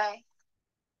white guy.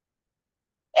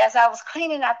 As I was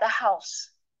cleaning out the house,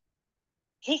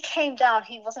 he came down.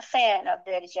 He was a fan of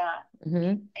Daddy John. Mm-hmm.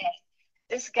 And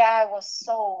this guy was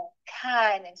so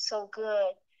kind and so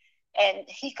good. And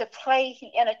he could play,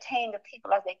 he entertained the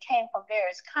people as they came from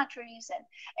various countries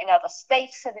and other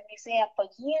states to the museum for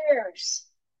years.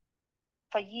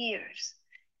 For years.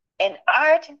 And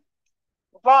art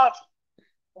brought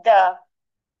the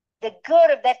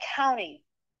good of that county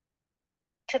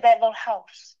to that little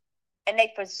house. and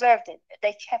they preserved it.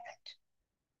 They kept it.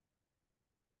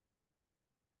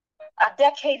 A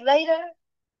decade later,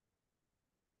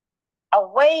 a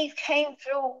wave came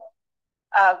through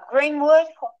Greenwood,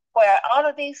 where all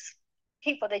of these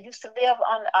people that used to live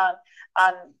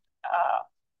on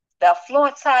the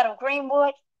affluent side of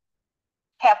Greenwood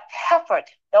have peppered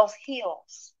those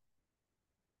hills,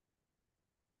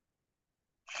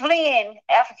 fleeing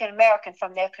African American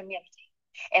from their community.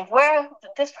 And where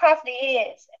this property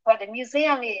is, where the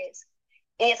museum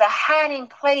is a hiding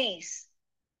place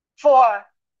for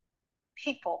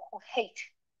people who hate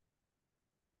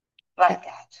like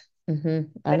that.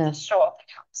 I know. Just show up the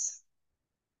house.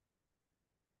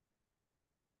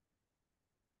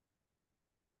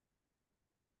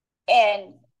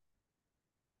 And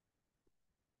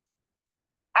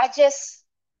I just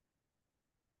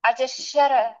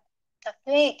shudder to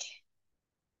think.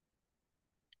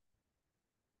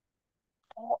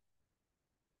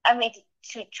 I mean,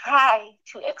 to try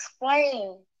to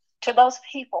explain to those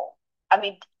people. I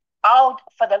mean, all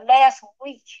for the last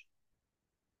week,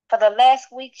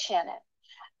 Shannon,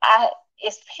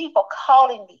 it's people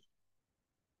calling me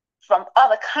from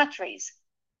other countries,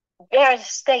 various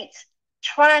states,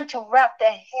 trying to wrap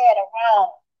their head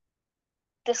around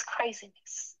this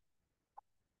craziness.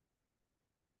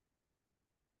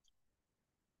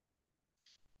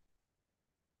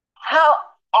 How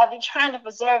I've been trying to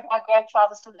preserve my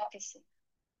grandfather's legacy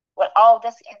with all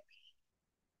this.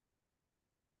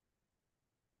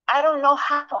 I don't know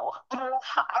how. I don't know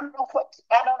how. I don't know what.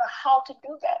 I don't know how to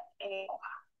do that anymore.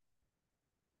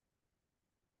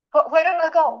 But where do I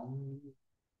go?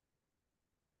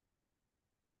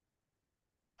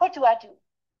 What do I do?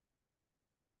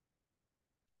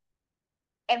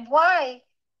 And why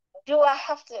do I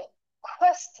have to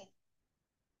question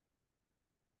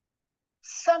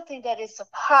something that is a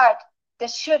part that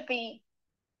should be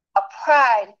a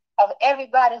pride of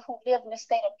everybody who lives in the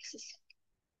state of Mississippi?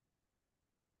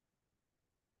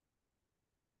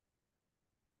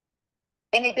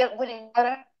 And it wouldn't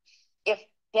matter if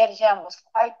Daddy John was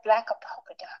white, black, or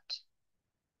polka dot.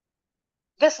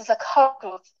 This is a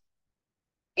cultural.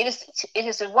 It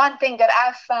is the one thing that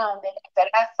I found that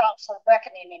I found some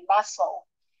reckoning in my soul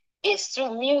is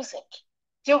through music.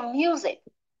 Through music,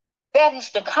 that is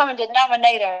the common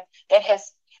denominator that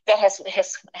has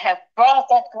have brought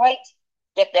that great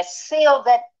that sealed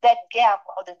that gap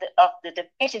of the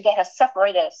division that has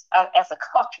separated us as a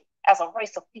culture, as a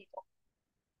race of people.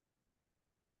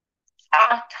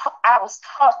 I was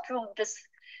taught through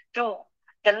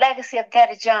the legacy of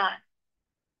Daddy John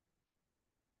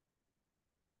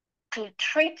to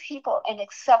treat people and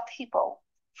accept people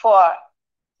for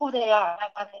who they are,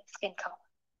 not by their skin color.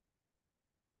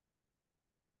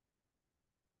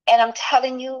 And I'm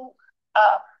telling you,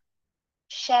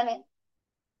 Shannon,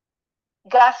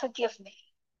 God forgive me.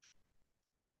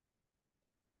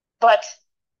 But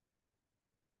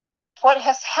what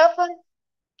has happened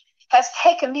has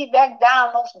taken me back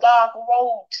down those dark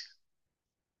roads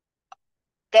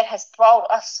that has brought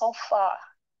us so far.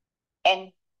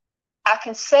 And I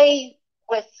can say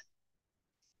with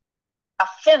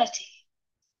affinity,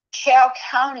 Carroll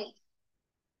County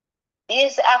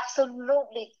is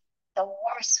absolutely the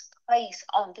worst place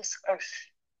on this earth.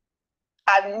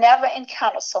 I've never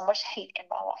encountered so much hate in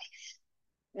my life.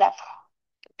 Never.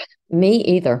 Me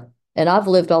either. And I've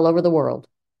lived all over the world.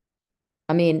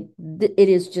 I mean, it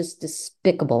is just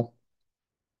despicable.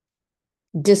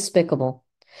 Despicable.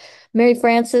 Mary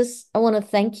Frances, I want to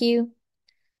thank you.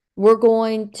 We're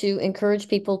going to encourage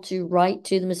people to write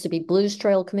to the Mississippi Blues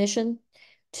Trail Commission,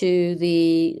 to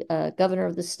the governor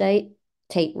of the state,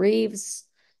 Tate Reeves,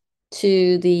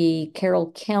 to the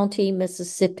Carroll County,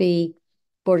 Mississippi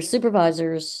Board of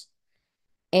Supervisors,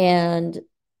 and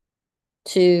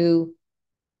to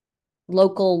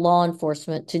local law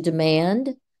enforcement to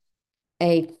demand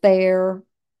a fair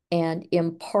and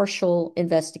impartial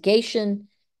investigation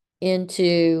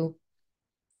into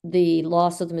the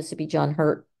loss of the Mississippi John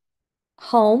Hurt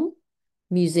home,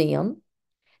 museum,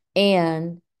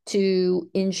 and to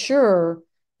ensure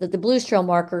that the Blues Trail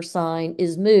marker sign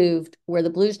is moved where the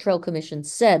Blues Trail Commission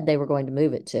said they were going to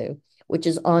move it to, which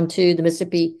is onto the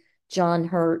Mississippi John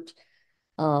Hurt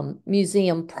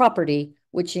Museum property,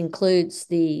 which includes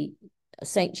the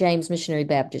St. James Missionary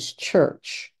Baptist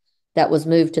Church that was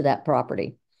moved to that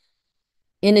property.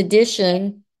 In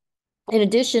addition,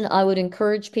 I would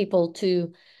encourage people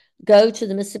to go to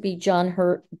the Mississippi John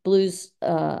Hurt Blues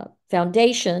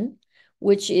Foundation,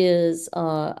 which is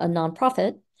a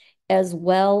nonprofit, as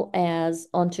well as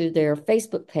onto their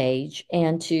Facebook page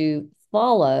and to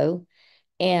follow.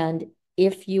 And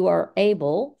if you are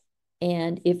able,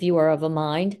 and if you are of a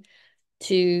mind,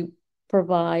 to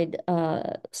provide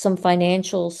some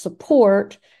financial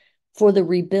support for the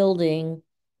rebuilding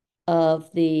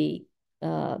of the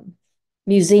uh,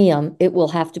 museum. It will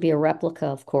have to be a replica,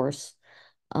 of course,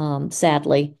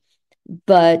 sadly,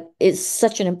 but it's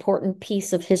such an important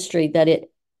piece of history that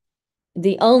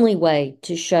the only way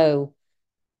to show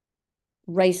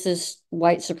racist,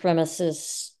 white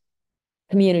supremacist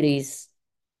communities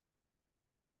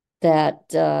that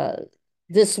that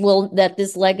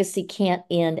this legacy can't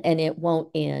end and it won't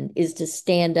end is to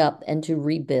stand up and to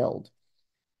rebuild.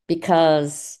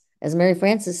 Because as Mary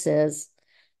Frances says,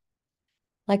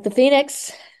 like the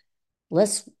phoenix,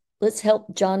 let's let's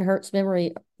help John Hurt's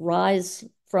memory rise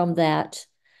from that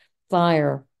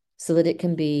fire so that it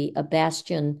can be a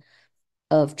bastion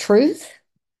of truth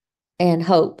and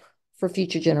hope for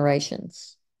future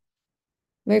generations.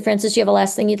 Mary Frances, you have a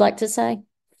last thing you'd like to say?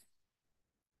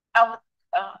 I would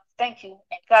thank you,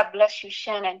 and God bless you,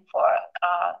 Shannon, for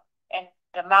and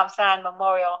the Mount Zion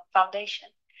Memorial Foundation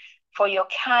for your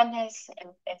kindness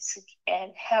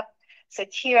and help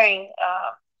securing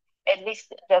at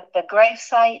least the grave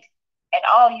site and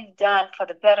all you've done for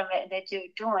the betterment that you're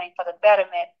doing for the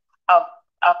betterment of,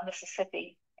 of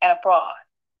Mississippi and abroad.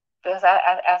 Because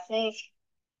I think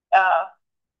uh,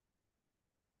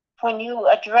 when you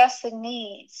address the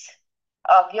needs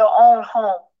of your own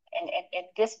home and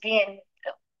this being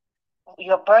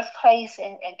your birthplace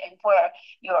and where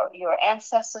your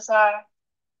ancestors are,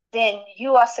 then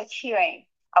you are securing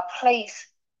a place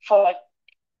for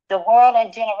the world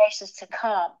and generations to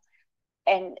come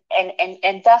and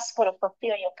thus would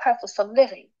fulfill your purpose for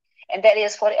living. And that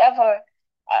is whatever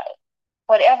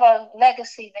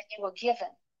legacy that you were given,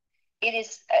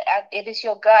 it is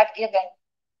your God given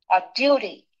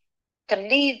duty to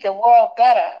leave the world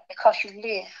better because you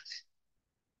lived.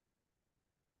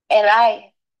 And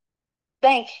I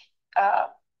thank uh,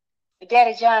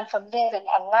 Daddy John for living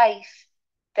a life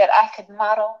that I could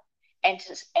model and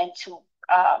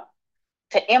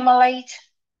to emulate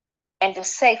and to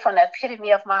say from the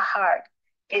epitome of my heart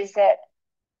is that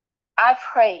I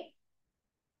pray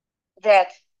that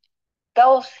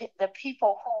those the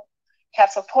people who have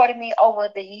supported me over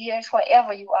the years,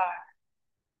 wherever you are,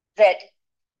 that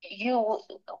you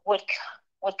would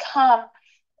would come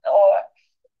or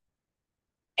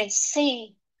and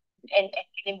see and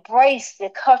embrace the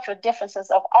cultural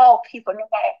differences of all people,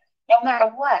 no matter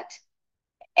what,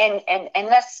 and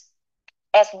let's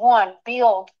as one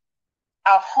build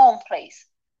our home place,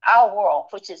 our world,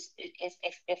 which is if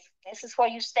this is where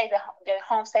you stay, the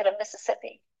home state of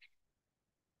Mississippi.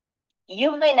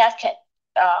 You may not can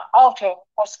alter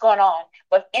what's going on,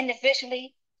 but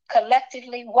individually,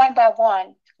 collectively, one by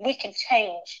one, we can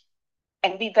change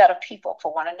and be better people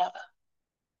for one another.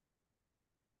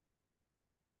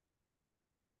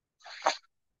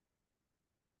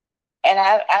 And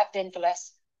I've been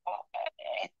blessed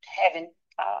having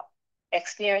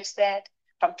experienced that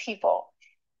from people.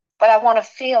 But I want to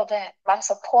feel that my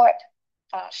support,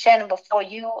 Shannon, before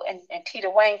you and Tita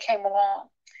Wayne came along,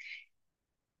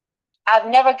 I've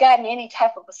never gotten any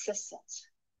type of assistance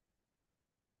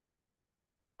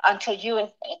until you and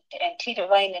Tita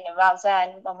Wayne and the Mount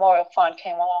Zion Memorial Fund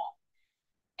came along.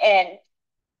 And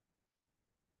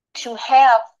to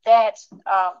have that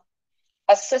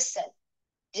assistance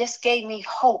just gave me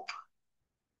hope.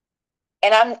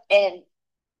 And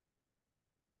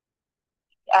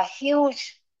a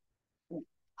huge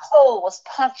hole was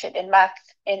punctured in my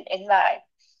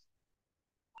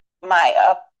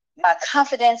my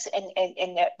confidence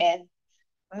in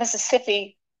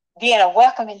Mississippi being a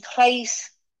welcoming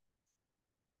place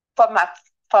for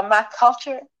my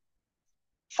culture,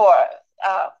 for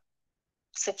uh,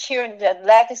 securing the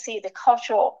legacy, the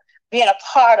cultural, being a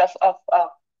part of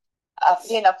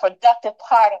being a productive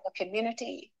part of a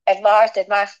community at large that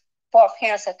my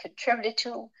foreparents have contributed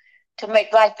to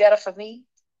make life better for me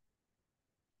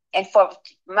and for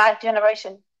my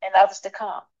generation and others to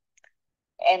come.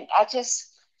 And I just,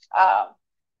 um,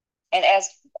 and as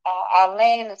our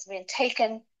land has been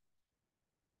taken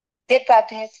bit by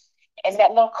bit, and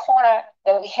that little corner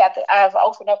that we have that I've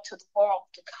opened up to the world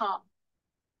to come.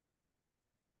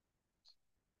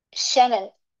 Shannon,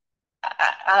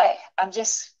 I'm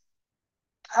just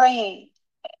praying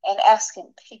and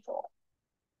asking people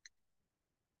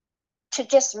to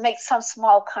just make some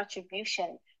small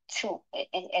contribution to,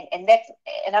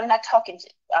 and I'm not talking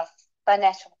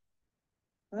financial,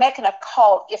 making a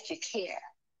call if you care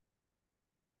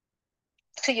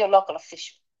to your local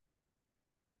official,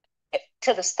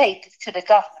 to the state, to the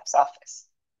governor's office.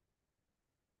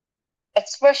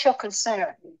 Express your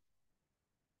concern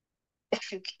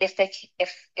if you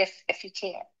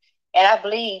care. And I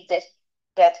believe that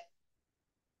that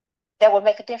that will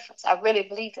make a difference. I really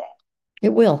believe that.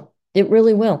 It will. It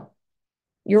really will.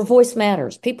 Your voice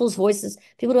matters. People's voices,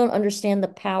 people don't understand the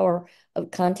power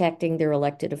of contacting their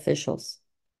elected officials.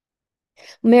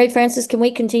 Mary Frances, can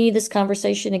we continue this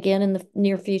conversation again in the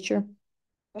near future?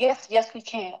 Yes, yes, we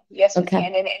can. Yes, we Okay.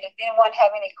 can. And if anyone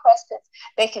have any questions,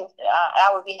 they can.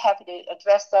 I would be happy to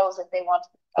address those if they want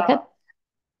to Okay.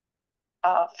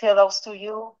 fill those to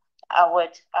you.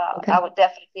 Okay. I would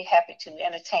definitely be happy to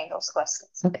entertain those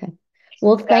questions. Okay.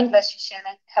 Well, God bless you,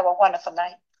 Shannon. Have a wonderful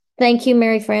night. thank you,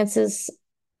 Mary Frances.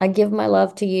 I give my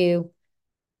love to you.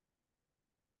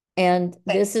 And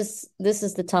Thanks. this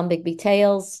is the Tom Bigby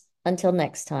Tales. Until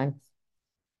next time.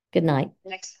 Good night.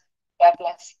 Next. God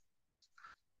bless.